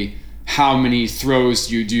exactly how many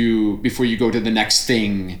throws you do before you go to the next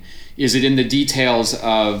thing? Is it in the details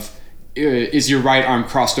of, is your right arm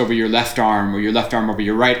crossed over your left arm, or your left arm over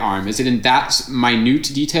your right arm? Is it in that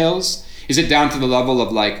minute details? Is it down to the level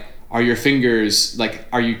of like, are your fingers, like,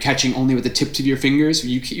 are you catching only with the tips of your fingers?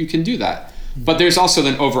 You can do that. But there's also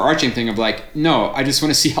an overarching thing of like, no, I just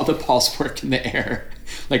want to see how the balls work in the air.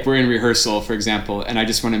 Like, we're in rehearsal, for example, and I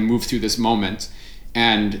just want to move through this moment.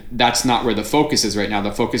 And that's not where the focus is right now.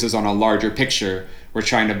 The focus is on a larger picture. We're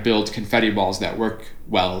trying to build confetti balls that work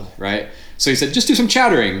well, right? So he said, just do some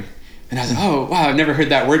chattering. And I was like, oh, wow, I've never heard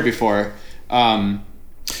that word before. Do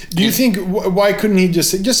you think, why couldn't he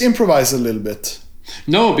just improvise a little bit?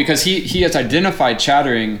 No, because he has identified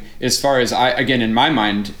chattering as far as again in my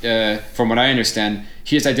mind, from what I understand,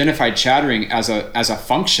 he has identified chattering as a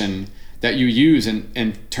function that you use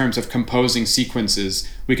in terms of composing sequences,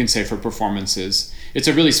 we can say, for performances. It's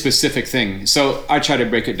a really specific thing. So I try to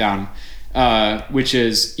break it down, which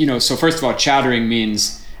is, so first of all, chattering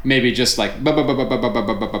means maybe just like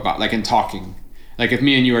like in talking. Like if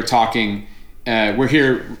me and you are talking, we're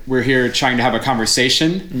here trying to have a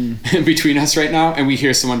conversation between us right now, and we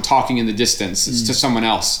hear someone talking in the distance to someone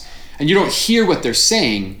else, and you don't hear what they're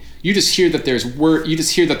saying. You just hear that there's word. You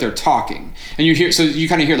just hear that they're talking, and you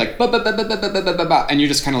kind of hear like and you're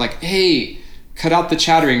just kind of like, hey, cut out the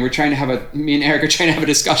chattering. Me and Eric are trying to have a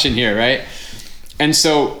discussion here, right? And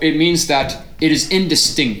so it means that it is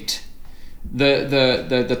indistinct.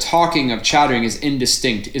 The talking of chattering is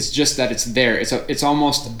indistinct. It's just that it's there. It's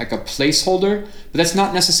almost like a placeholder, but that's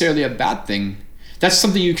not necessarily a bad thing. That's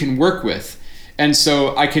something you can work with. And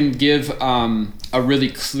so I can give a really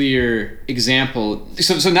clear example.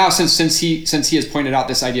 So now since he has pointed out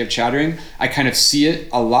this idea of chattering, I kind of see it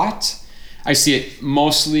a lot. I see it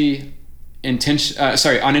mostly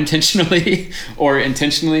unintentionally or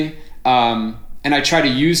intentionally, and I try to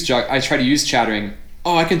use chattering.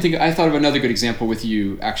 Oh, I thought of another good example with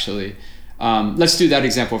you, actually. Let's do that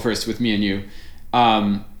example first with me and you.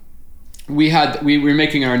 We were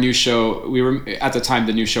making our new show. We were, at the time,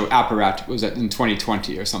 the new show Apparat was in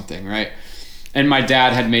 2020 or something, right? And my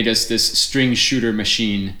dad had made us this string shooter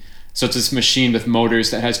machine. So it's this machine with motors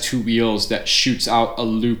that has 2 wheels that shoots out a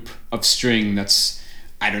loop of string that's,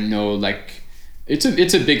 I don't know, like, it's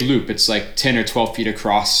a big loop. It's like 10 or 12 feet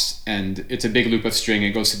across, and it's a big loop of string.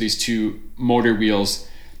 It goes to these 2 motor wheels.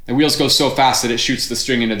 The wheels go so fast that it shoots the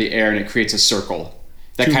string into the air, and it creates a circle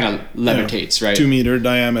that kind of levitates, right? 2 meter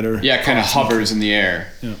diameter. Yeah, kind of hovers in the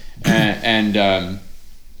air. Yeah.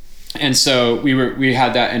 And so we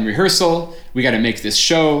had that in rehearsal. We got to make this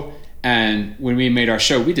show, and when we made our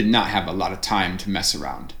show, we did not have a lot of time to mess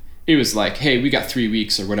around. It was like, hey, we got 3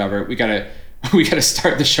 weeks or whatever. We gotta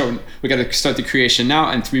start the show. We got to start the creation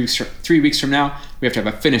now, and 3 weeks from now, we have to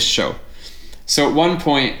have a finished show. So at one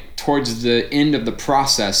point, towards the end of the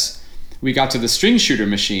process, we got to the string shooter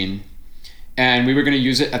machine, and we were going to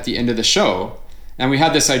use it at the end of the show. And we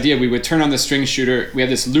had this idea: we would turn on the string shooter. We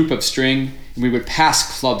had this loop of string, and we would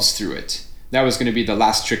pass clubs through it. That was going to be the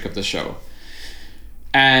last trick of the show.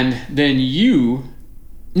 And then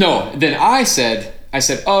I said,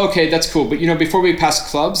 oh, okay, that's cool. But before we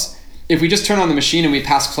pass clubs, if we just turn on the machine and we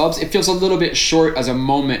pass clubs, it feels a little bit short as a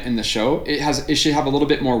moment in the show. It should have a little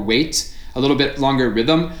bit more weight, a little bit longer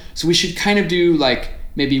rhythm. So we should kind of do like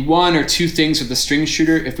maybe 1 or 2 things with the string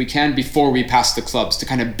shooter, if we can, before we pass the clubs, to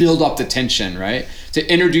kind of build up the tension, right? To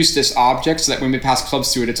introduce this object so that when we pass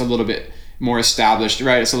clubs through it, it's a little bit more established,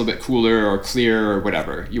 right? It's a little bit cooler or clearer or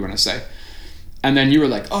whatever you want to say. And then you were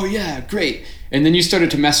like, oh yeah, great. And then you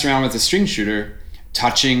started to mess around with the string shooter,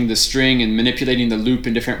 touching the string and manipulating the loop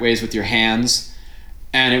in different ways with your hands.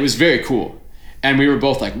 And it was very cool. And we were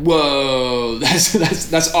both like, whoa,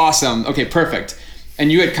 that's awesome. Okay, perfect.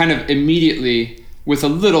 And you had kind of immediately, with a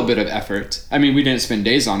little bit of effort, I mean, we didn't spend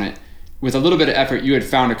days on it, with a little bit of effort, you had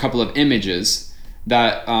found a couple of images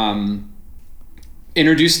that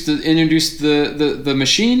introduced the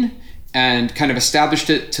machine and kind of established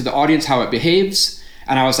it to the audience, how it behaves.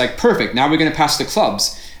 And I was like, perfect, now we're going to pass the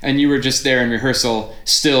clubs. And you were just there in rehearsal,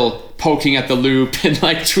 still poking at the loop and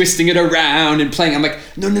like twisting it around and playing. I'm like,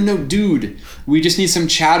 no, dude, we just need some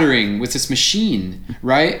chattering with this machine,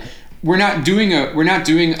 right? We're not doing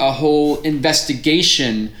a whole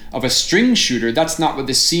investigation of a string shooter. That's not what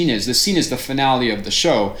this scene is. The scene is the finale of the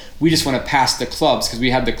show. We just want to pass the clubs because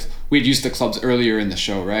we'd used the clubs earlier in the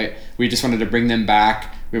show, right? We just wanted to bring them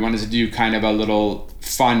back. We wanted to do kind of a little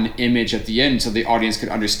fun image at the end so the audience could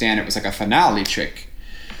understand it was like a finale trick.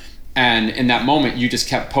 And in that moment, you just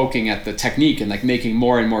kept poking at the technique and like making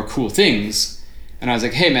more and more cool things. And I was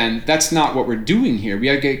like, hey man, that's not what we're doing here. We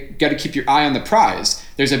got to keep your eye on the prize.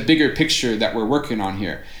 There's a bigger picture that we're working on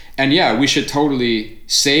here. And yeah, we should totally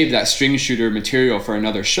save that string shooter material for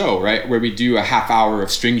another show, right? Where we do a half hour of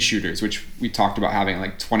string shooters, which we talked about having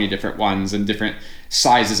like 20 different ones and different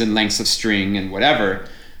sizes and lengths of string and whatever.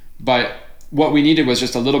 But what we needed was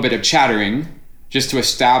just a little bit of chattering, just to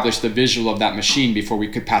establish the visual of that machine before we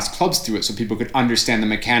could pass clubs through it, so people could understand the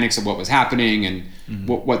mechanics of what was happening and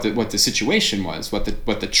what the situation was, what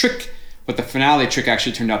the finale trick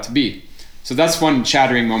actually turned out to be. So that's one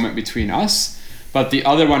chattering moment between us. But the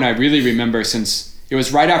other one I really remember, since it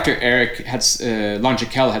was right after Eric had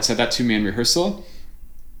Longikel had said that to me in rehearsal,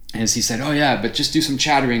 and he said, "Oh yeah, but just do some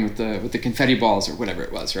chattering with the confetti balls or whatever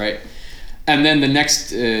it was, right?" And then the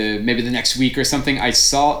next, maybe the next week or something, I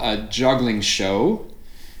saw a juggling show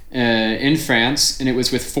in France, and it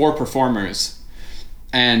was with 4 performers.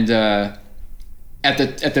 And at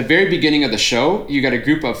the very beginning of the show, you got a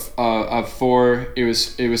group of 4. It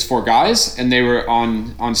was 4 guys, and they were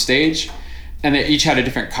on stage, and they each had a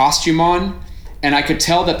different costume on. And I could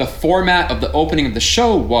tell that the format of the opening of the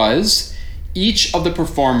show was each of the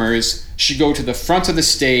performers should go to the front of the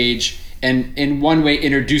stage and in one way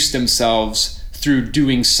introduce themselves through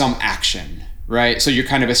doing some action, right? So you're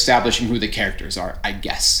kind of establishing who the characters are, I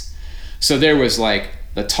guess. So there was like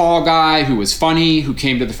the tall guy who was funny, who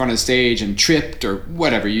came to the front of the stage and tripped or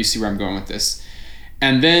whatever. You see where I'm going with this.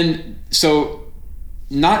 And then, so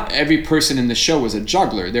not every person in the show was a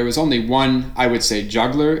juggler. There was only one, I would say,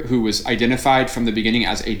 juggler who was identified from the beginning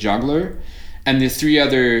as a juggler. And the three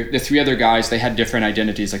other guys, they had different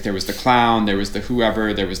identities. Like there was the clown, there was the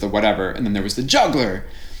whoever, there was the whatever, and then there was the juggler.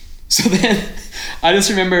 So then I just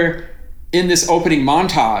remember in this opening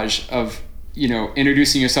montage of,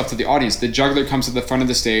 introducing yourself to the audience, the juggler comes to the front of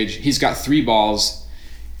the stage. He's got 3 balls,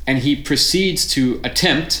 and he proceeds to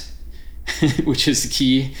attempt, which is the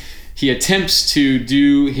key. He attempts to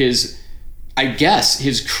do his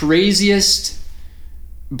craziest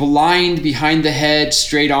blind behind the head,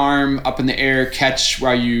 straight arm up in the air catch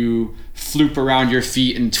while you floop around your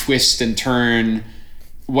feet and twist and turn,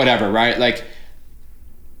 whatever, right? Like,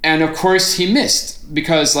 and of course he missed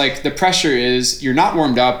because like the pressure is you're not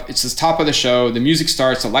warmed up. It's the top of the show. The music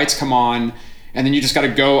starts, the lights come on, and then you just got to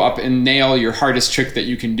go up and nail your hardest trick that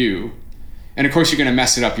you can do. And of course you're going to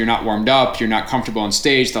mess it up. You're not warmed up. You're not comfortable on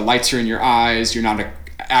stage. The lights are in your eyes. You're not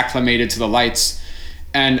acclimated to the lights.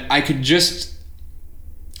 And I could just,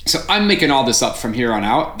 so I'm making all this up from here on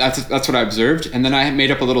out. That's what I observed. And then I made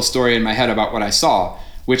up a little story in my head about what I saw,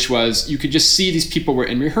 which was you could just see these people were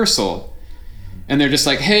in rehearsal. And they're just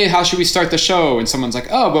like, hey, how should we start the show? And someone's like,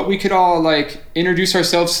 oh, but we could all like introduce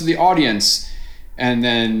ourselves to the audience. And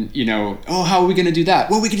then, oh, how are we going to do that?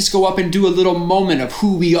 Well, we could just go up and do a little moment of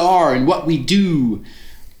who we are and what we do,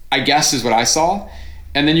 I guess is what I saw.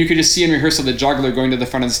 And then you could just see in rehearsal the juggler going to the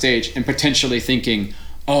front of the stage and potentially thinking,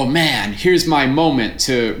 oh man, here's my moment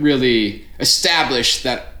to really establish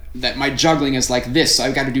that my juggling is like this. So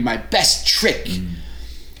I've got to do my best trick.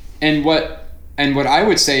 And what I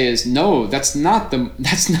would say is, no, that's not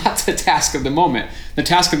the task of the moment. The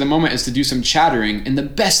task of the moment is to do some chattering in the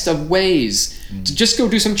best of ways. To just go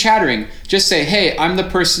do some chattering. Just say, hey, I'm the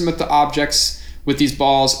person with the objects, with these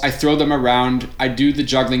balls. I throw them around. I do the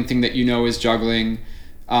juggling thing that is juggling.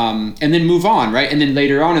 And then move on, right? And then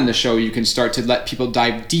later on in the show, you can start to let people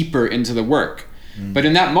dive deeper into the work. But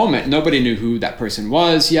in that moment, nobody knew who that person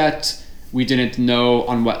was yet. We didn't know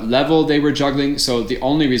on what level they were juggling. So the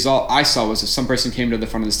only result I saw was if some person came to the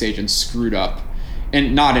front of the stage and screwed up,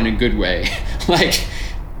 and not in a good way.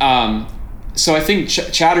 So I think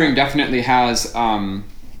chattering definitely has,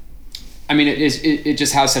 it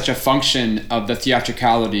just has such a function of the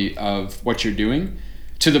theatricality of what you're doing,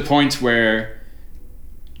 to the point where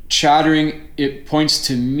chattering, it points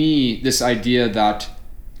to me this idea that,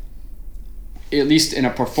 at least in a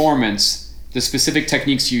performance, the specific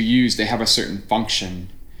techniques you use, they have a certain function,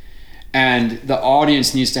 and the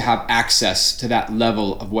audience needs to have access to that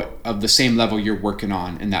level of the same level you're working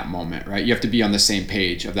on in that moment, right? You have to be on the same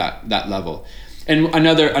page of that level. And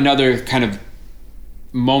another kind of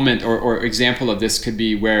moment or example of this could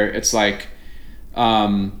be where it's like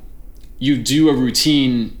you do a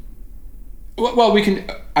routine. Well,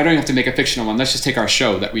 I don't have to make a fictional one. Let's just take our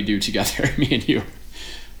show that we do together, me and you.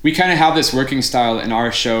 We kind of have this working style in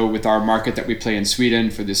our show with our market that we play in Sweden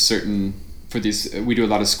we do a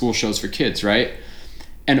lot of school shows for kids, right?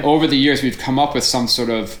 And over the years, we've come up with some sort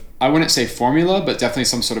of, I wouldn't say formula, but definitely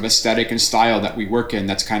some sort of aesthetic and style that we work in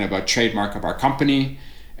that's kind of a trademark of our company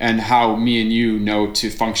and how me and you know to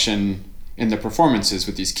function in the performances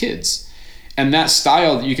with these kids. And that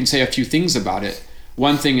style, you can say a few things about it.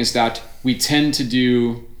 One thing is that we tend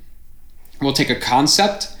to we'll take a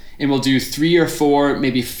concept and we'll do 3 or 4,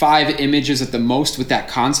 maybe 5 images at the most with that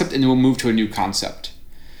concept, and then we'll move to a new concept,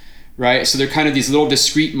 right? So they're kind of these little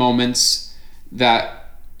discrete moments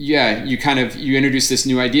that, you introduce this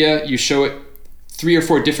new idea, you show it 3 or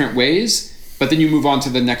 4 different ways, but then you move on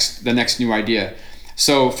to the next new idea.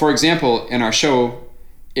 So for example, in our show,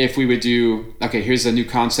 if we would do, okay, here's a new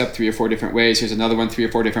concept, 3 or 4 different ways, here's another one, 3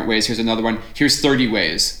 or 4 different ways, here's another one, here's 30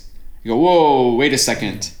 ways. You go, whoa, wait a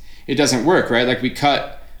second. It doesn't work, right? Like we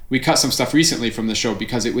cut some stuff recently from the show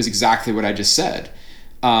because it was exactly what I just said.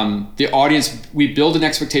 The audience, we build an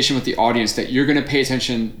expectation with the audience that you're going to pay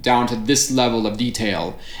attention down to this level of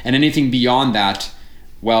detail, and anything beyond that,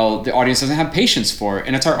 well, the audience doesn't have patience for it,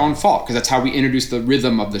 and it's our own fault because that's how we introduce the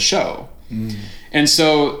rhythm of the show. And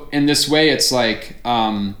so in this way, it's like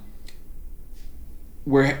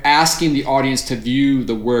we're asking the audience to view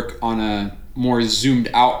the work on a more zoomed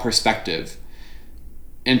out perspective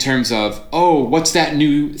in terms of, oh, what's that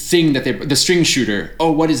new thing that the string shooter?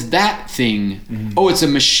 Oh, what is that thing? Oh, it's a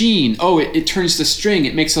machine. Oh, it turns the string.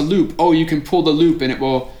 It makes a loop. Oh, you can pull the loop and it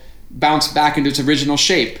will bounce back into its original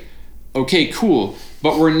shape. Okay, cool.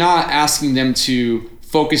 But we're not asking them to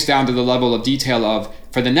focus down to the level of detail of,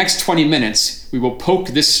 for the next 20 minutes, we will poke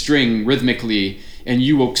this string rhythmically and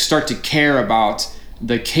you will start to care about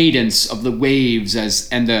the cadence of the waves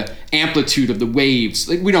and the amplitude of the waves.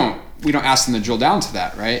 Like we don't ask them to drill down to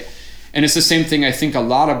that, right? And it's the same thing I think a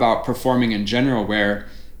lot about performing in general, where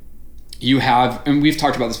you have, and we've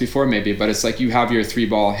talked about this before maybe, but it's like you have your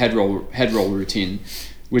 3-ball head roll routine,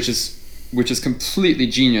 which is completely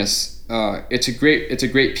genius. It's a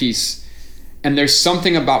great piece, and there's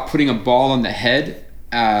something about putting a ball on the head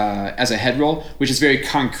as a head roll, which is very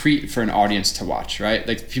concrete for an audience to watch, right?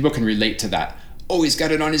 Like people can relate to that. Oh, he's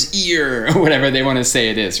got it on his ear, or whatever they want to say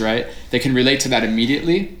it is, right? They can relate to that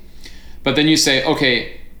immediately. But then you say,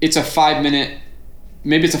 okay, it's a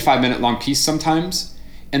 5-minute long piece sometimes,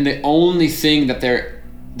 and the only thing that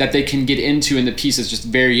they can get into in the piece is just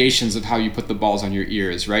variations of how you put the balls on your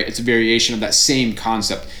ears, right? It's a variation of that same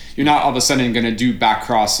concept. You're not all of a sudden going to do back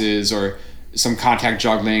crosses or some contact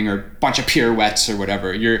juggling or a bunch of pirouettes or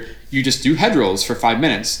whatever. You just do head rolls for 5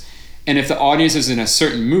 minutes. And if the audience is in a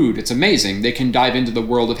certain mood, it's amazing. They can dive into the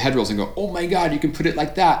world of head rolls and go, oh my God, you can put it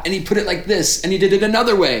like that. And he put it like this. And he did it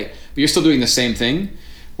another way. But you're still doing the same thing.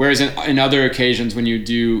 Whereas in other occasions, when you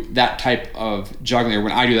do that type of juggling, or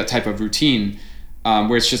when I do that type of routine,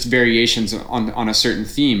 where it's just variations on a certain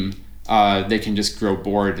theme, they can just grow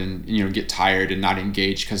bored and get tired and not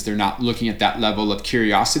engage because they're not looking at that level of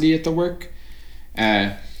curiosity at the work.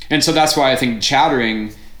 And so that's why I think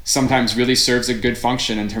chattering sometimes really serves a good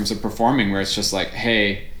function in terms of performing, where it's just like,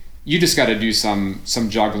 hey, you just got to do some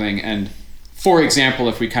juggling. And for example,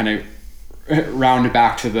 if we kind of round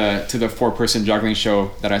back to the 4-person juggling show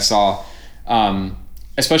that I saw,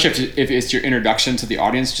 especially if it's your introduction to the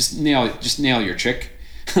audience, just nail your trick.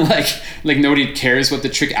 like nobody cares what the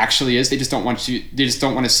trick actually is. They just don't want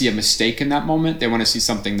to see a mistake in that moment. They want to see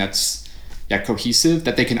something that's cohesive,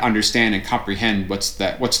 that they can understand and comprehend what's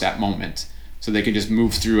that moment, so they can just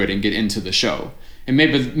move through it and get into the show. And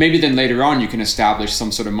maybe then later on you can establish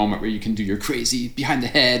some sort of moment where you can do your crazy behind the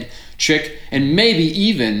head trick, and maybe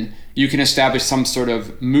even you can establish some sort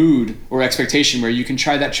of mood or expectation where you can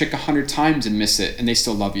try that trick 100 times and miss it and they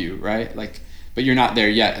still love you, right? Like, but you're not there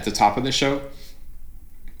yet at the top of the show.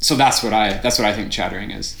 So that's what I think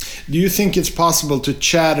chattering is. Do you think it's possible to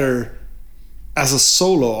chatter as a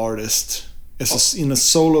solo artist? In a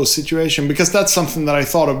solo situation, because that's something that I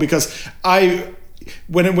thought of, because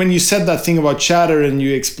when you said that thing about chatter and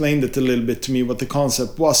you explained it a little bit to me what the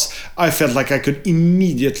concept was, I felt like I could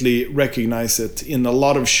immediately recognize it in a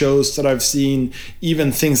lot of shows that I've seen,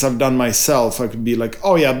 even things I've done myself. I could be like,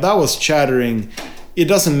 oh yeah, that was chattering. It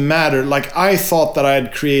doesn't matter. Like, I thought that I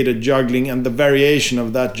had created juggling and the variation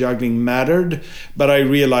of that juggling mattered, but I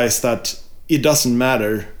realized that it doesn't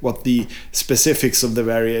matter what the specifics of the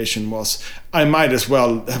variation was. I might as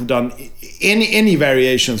well have done any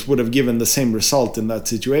variations would have given the same result in that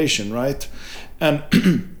situation, right? And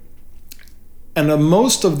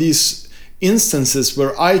most of these instances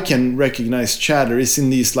where I can recognize chatter is in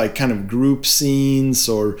these like kind of group scenes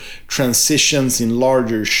or transitions in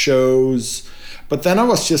larger shows. But then I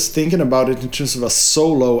was just thinking about it in terms of a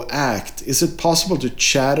solo act. Is it possible to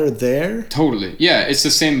chatter there? Totally. Yeah, it's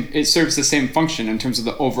the same. It serves the same function in terms of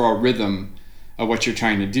the overall rhythm of what you're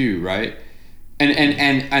trying to do, right?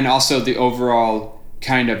 And also the overall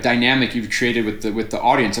kind of dynamic you've created with the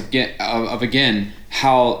audience of again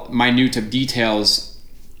how minute of details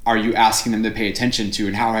are you asking them to pay attention to,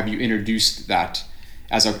 and how have you introduced that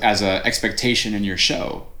as a expectation in your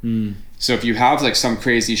show. So if you have like some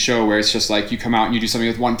crazy show where it's just like you come out and you do something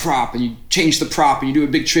with one prop and you change the prop and you do a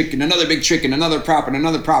big trick and another big trick and another prop and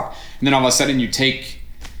another prop, and then all of a sudden you take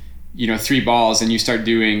 3 balls and you start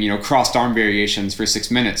doing crossed arm variations for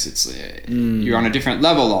 6 minutes, it's you're on a different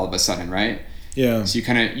level all of a sudden, right? Yeah. So you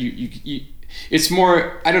kind of you it's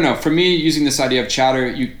more, I don't know, for me, using this idea of chatter,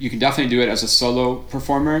 you can definitely do it as a solo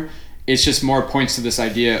performer. It's just more points to this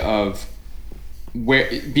idea of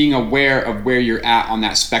being aware of where you're at on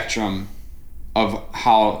that spectrum of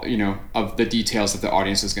how of the details that the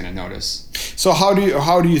audience is going to notice. So how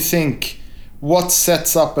do you think, what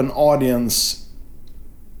sets up an audience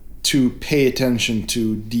to pay attention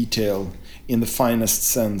to detail in the finest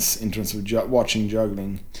sense in terms of watching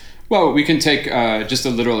juggling? Well, we can take just a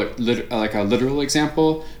literal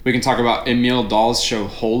example. We can talk about Emil Dahl's show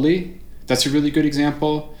Holy. That's a really good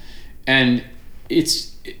example, and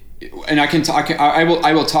I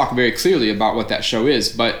will talk very clearly about what that show is.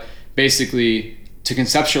 But basically, to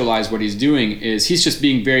conceptualize what he's doing is he's just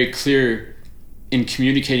being very clear in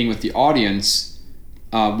communicating with the audience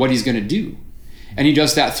what he's going to do, and he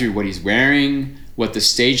does that through what he's wearing, what the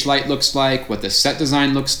stage light looks like, what the set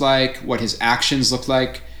design looks like, what his actions look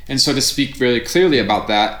like. And so to speak really clearly about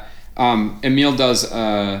that, Emil does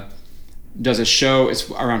a show,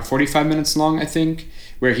 it's around 45 minutes long, I think,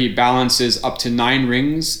 where he balances up to 9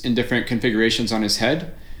 rings in different configurations on his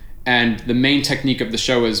head. And the main technique of the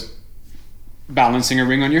show is balancing a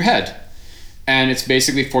ring on your head. And it's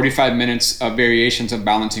basically 45 minutes of variations of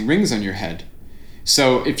balancing rings on your head.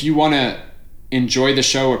 So if you want to enjoy the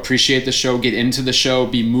show, appreciate the show, get into the show,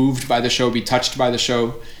 be moved by the show, be touched by the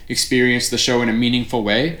show, experience the show in a meaningful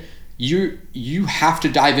way, you have to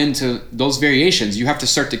dive into those variations. You have to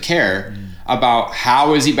start to care about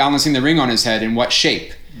how is he balancing the ring on his head, in what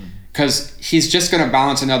shape, because he's just going to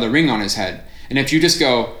balance another ring on his head. And if you just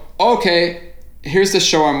go, okay, here's the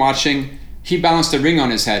show I'm watching, he balanced a ring on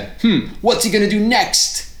his head, what's he going to do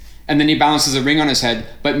next? And then he balances a ring on his head,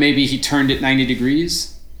 but maybe he turned it 90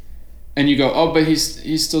 degrees. And you go, oh, but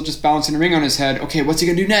he's still just balancing a ring on his head. Okay, what's he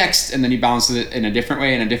gonna do next? And then he balances it in a different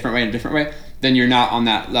way, in a different way, in a different way. Then you're not on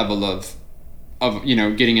that level of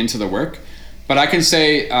getting into the work. But I can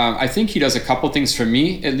say, I think he does a couple things for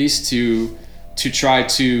me, at least to try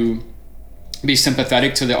to be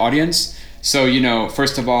sympathetic to the audience. So,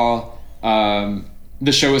 first of all,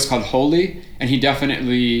 the show is called Holy, and he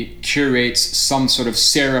definitely curates some sort of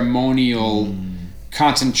ceremonial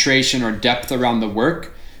concentration or depth around the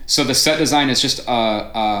work. So the set design is just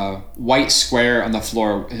a white square on the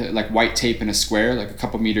floor, like white tape in a square, like a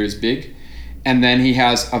couple meters big. And then he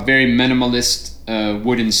has a very minimalist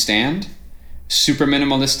wooden stand, super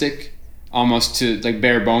minimalistic, almost to like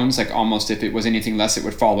bare bones, like almost if it was anything less, it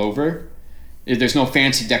would fall over. There's no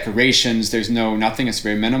fancy decorations, there's nothing, it's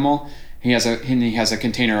very minimal. He has a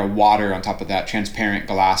container of water on top of that, transparent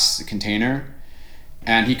glass container.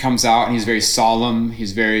 And he comes out and he's very solemn.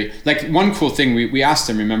 He's very, like, one cool thing we asked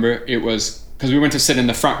him, remember, it was because we went to sit in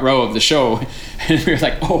the front row of the show and we were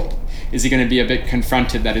like, oh, is he going to be a bit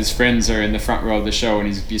confronted that his friends are in the front row of the show and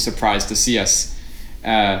he's be surprised to see us?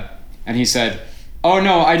 And he said, oh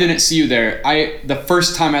no, I didn't see you there. The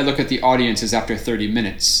first time I look at the audience is after 30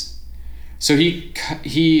 minutes. So he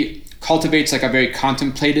cultivates like a very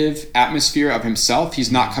contemplative atmosphere of himself.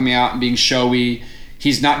 He's not coming out and being showy.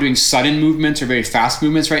 He's not doing sudden movements or very fast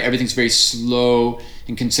movements, right? Everything's very slow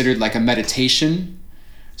and considered like a meditation.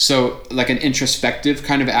 So like an introspective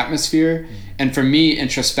kind of atmosphere. And for me,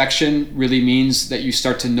 introspection really means that you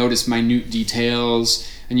start to notice minute details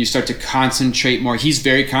and you start to concentrate more. He's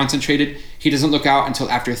very concentrated. He doesn't look out until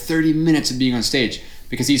after 30 minutes of being on stage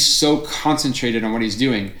because he's so concentrated on what he's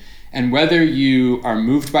doing. And whether you are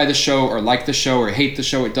moved by the show or like the show or hate the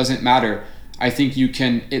show, it doesn't matter. I think you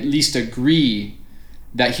can at least agree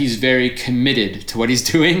that he's very committed to what he's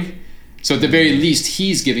doing. So at the very least,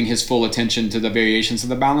 he's giving his full attention to the variations of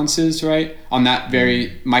the balances, right? On that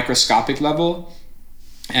very microscopic level.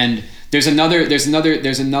 And there's another.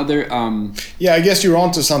 Yeah, I guess you're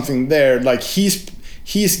onto something there. Like he's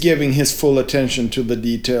giving his full attention to the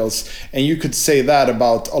details, and you could say that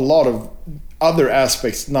about a lot of other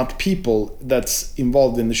aspects, not people that's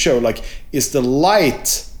involved in the show. Like, is the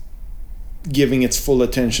light giving its full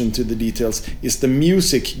attention to the details? Is the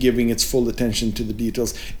music giving its full attention to the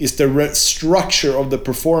details? Is the structure of the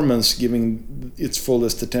performance giving its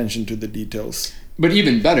fullest attention to the details? But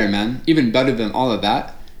even better, man, even better than all of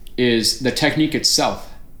that is the technique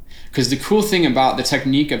itself. Because the cool thing about the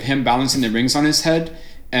technique of him balancing the rings on his head,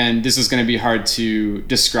 and this is going to be hard to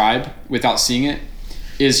describe without seeing it,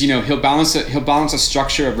 is he'll balance a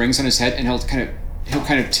structure of rings on his head, and he'll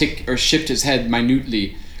kind of tick or shift his head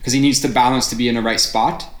minutely, because he needs to balance to be in the right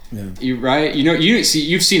spot. Yeah. Right?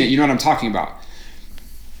 You've seen it. You know what I'm talking about.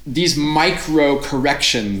 These micro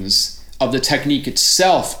corrections of the technique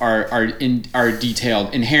itself are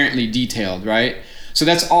detailed, inherently detailed, right? So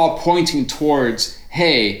that's all pointing towards,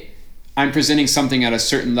 hey, I'm presenting something at a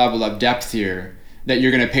certain level of depth here that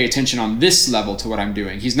you're going to pay attention on this level to what I'm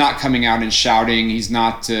doing. He's not coming out and shouting. He's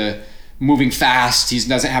not moving fast. He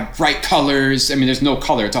doesn't have bright colors. I mean, there's no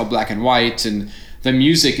color. It's all black and white, and the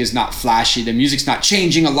music is not flashy. The music's not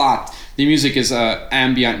changing a lot. The music is an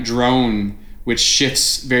ambient drone which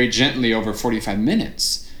shifts very gently over 45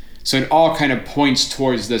 minutes. So it all kind of points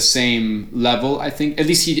towards the same level, I think. At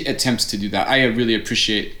least he attempts to do that. I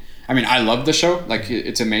I mean, I love the show. Like,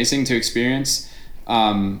 it's amazing to experience.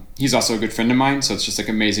 He's also a good friend of mine, so it's just like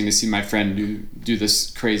amazing to see my friend do this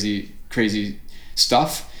crazy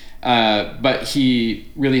stuff. But he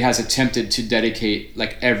really has attempted to dedicate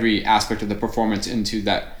like every aspect of the performance into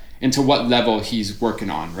what level he's working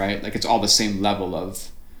on, right? Like, it's all the same level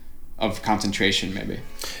of concentration, maybe.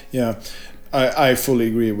 Yeah, I fully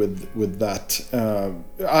agree with that.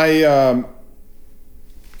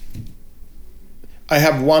 I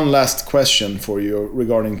have one last question for you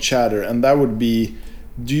regarding chatter, and that would be: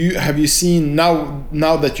 have you seen now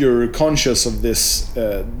that you're conscious of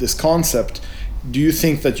this concept? Do you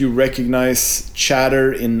think that you recognize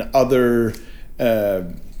chatter in other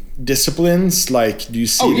disciplines? Like, do you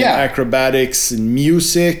see it in acrobatics, in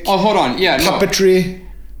music? Oh, hold on. Yeah, puppetry. No.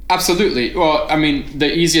 Absolutely. Well, I mean, the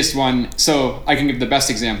easiest one. So I can give the best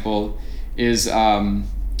example is I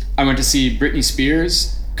went to see Britney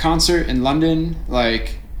Spears concert in London,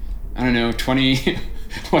 like, I don't know, 20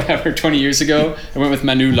 years ago. I went with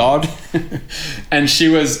Manu Laud, and she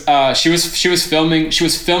was filming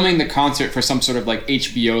the concert for some sort of like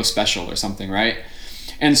HBO special or something, right?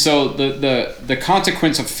 And so the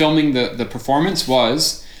consequence of filming the performance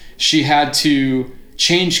was she had to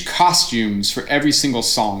change costumes for every single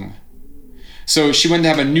song. So she wanted to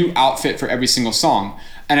have a new outfit for every single song.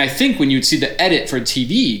 And I think when you'd see the edit for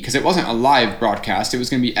TV, because it wasn't a live broadcast, it was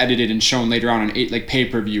going to be edited and shown later on like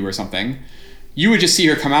pay-per-view or something, you would just see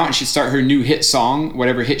her come out and she'd start her new hit song,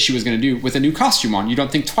 whatever hit she was going to do, with a new costume on. You don't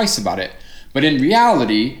think twice about it. But in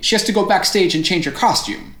reality, she has to go backstage and change her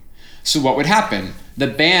costume. So what would happen? The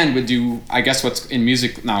band would do, I guess what's in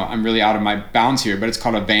music, now I'm really out of my bounds here, but it's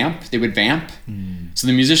called a vamp. They would vamp. So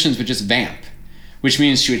the musicians would just vamp, which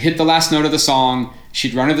means she would hit the last note of the song,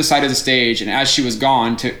 she'd run to the side of the stage, and as she was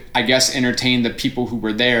gone to, I guess, entertain the people who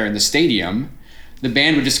were there in the stadium, the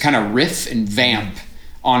band would just kind of riff and vamp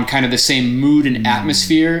on kind of the same mood and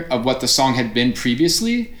atmosphere of what the song had been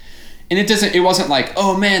previously. And it wasn't like,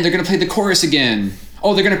 oh man, they're gonna play the chorus again.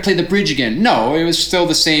 Oh, they're gonna play the bridge again. No, it was still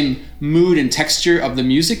the same mood and texture of the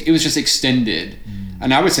music. It was just extended.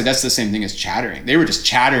 And I would say that's the same thing as chattering. They were just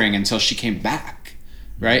chattering until she came back,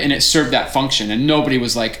 right? And it served that function. And nobody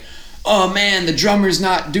was like, oh man, the drummer's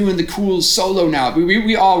not doing the cool solo now.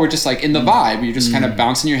 We all were just like in the vibe. You're just kind of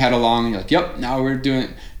bouncing your head along. And you're like, yep, now we're doing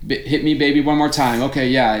Hit Me Baby one more time. Okay,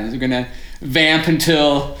 yeah, they're gonna vamp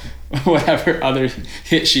until whatever other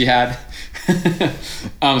hit she had.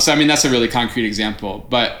 So I mean, that's a really concrete example.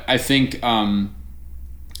 But I think, and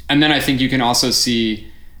then I think you can also see,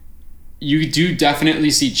 you do definitely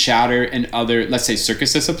see chatter in other, let's say,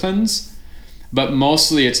 circus disciplines. But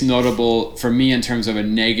mostly it's notable for me in terms of a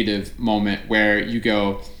negative moment where you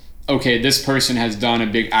go, okay, this person has done a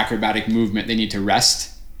big acrobatic movement, they need to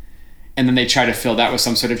rest. And then they try to fill that with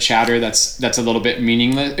some sort of chatter that's a little bit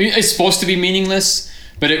meaningless. It's supposed to be meaningless,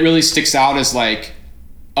 but it really sticks out as like,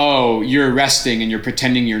 oh, you're resting and you're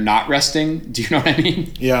pretending you're not resting. Do you know what I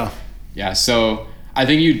mean? Yeah. Yeah. So I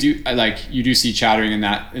think you do see chattering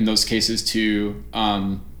in those cases too.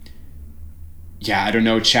 Yeah, I don't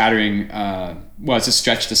know, chattering, well, it's a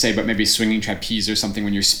stretch to say, but maybe swinging trapeze or something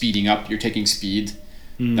when you're speeding up, you're taking speed.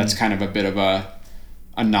 That's kind of a bit of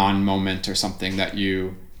a non-moment or something that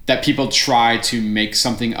people try to make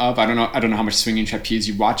something of. I don't know how much swinging trapeze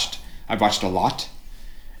you watched. I've watched a lot.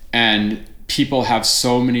 And people have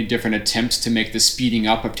so many different attempts to make the speeding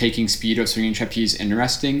up of taking speed of swinging trapeze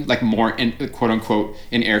interesting, like more, quote unquote,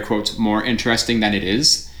 in air quotes, more interesting than it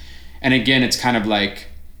is. And again, it's kind of like,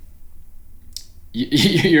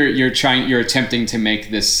 you're attempting to make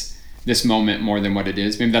this moment more than what it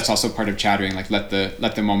is. Maybe that's also part of chattering, like let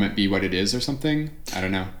the moment be what it is or something. I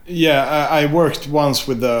don't know. Yeah, I worked once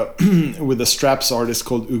with a straps artist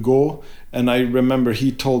called Hugo, and I remember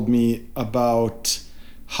he told me about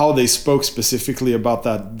how they spoke specifically about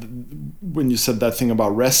that when you said that thing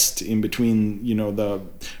about rest in between, the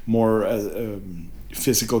more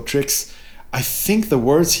physical tricks. I think the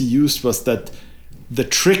words he used was that the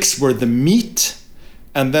tricks were the meat,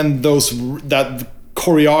 and then that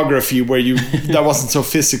choreography where that wasn't so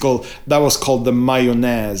physical, that was called the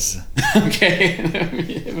mayonnaise. Okay.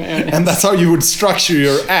 And that's how you would structure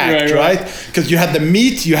your act, right? Because you had the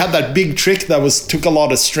meat, you had that big trick that took a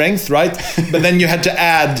lot of strength, right? But then you had to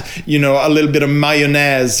add, a little bit of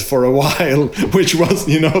mayonnaise for a while, which was,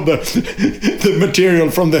 the material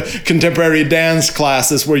from the contemporary dance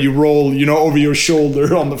classes where you roll, over your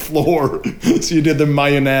shoulder on the floor. So you did the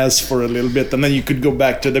mayonnaise for a little bit, and then you could go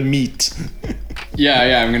back to the meat.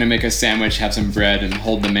 Yeah, I'm gonna make a sandwich, have some bread, and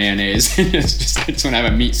hold the mayonnaise. I just want to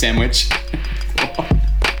have a meat sandwich.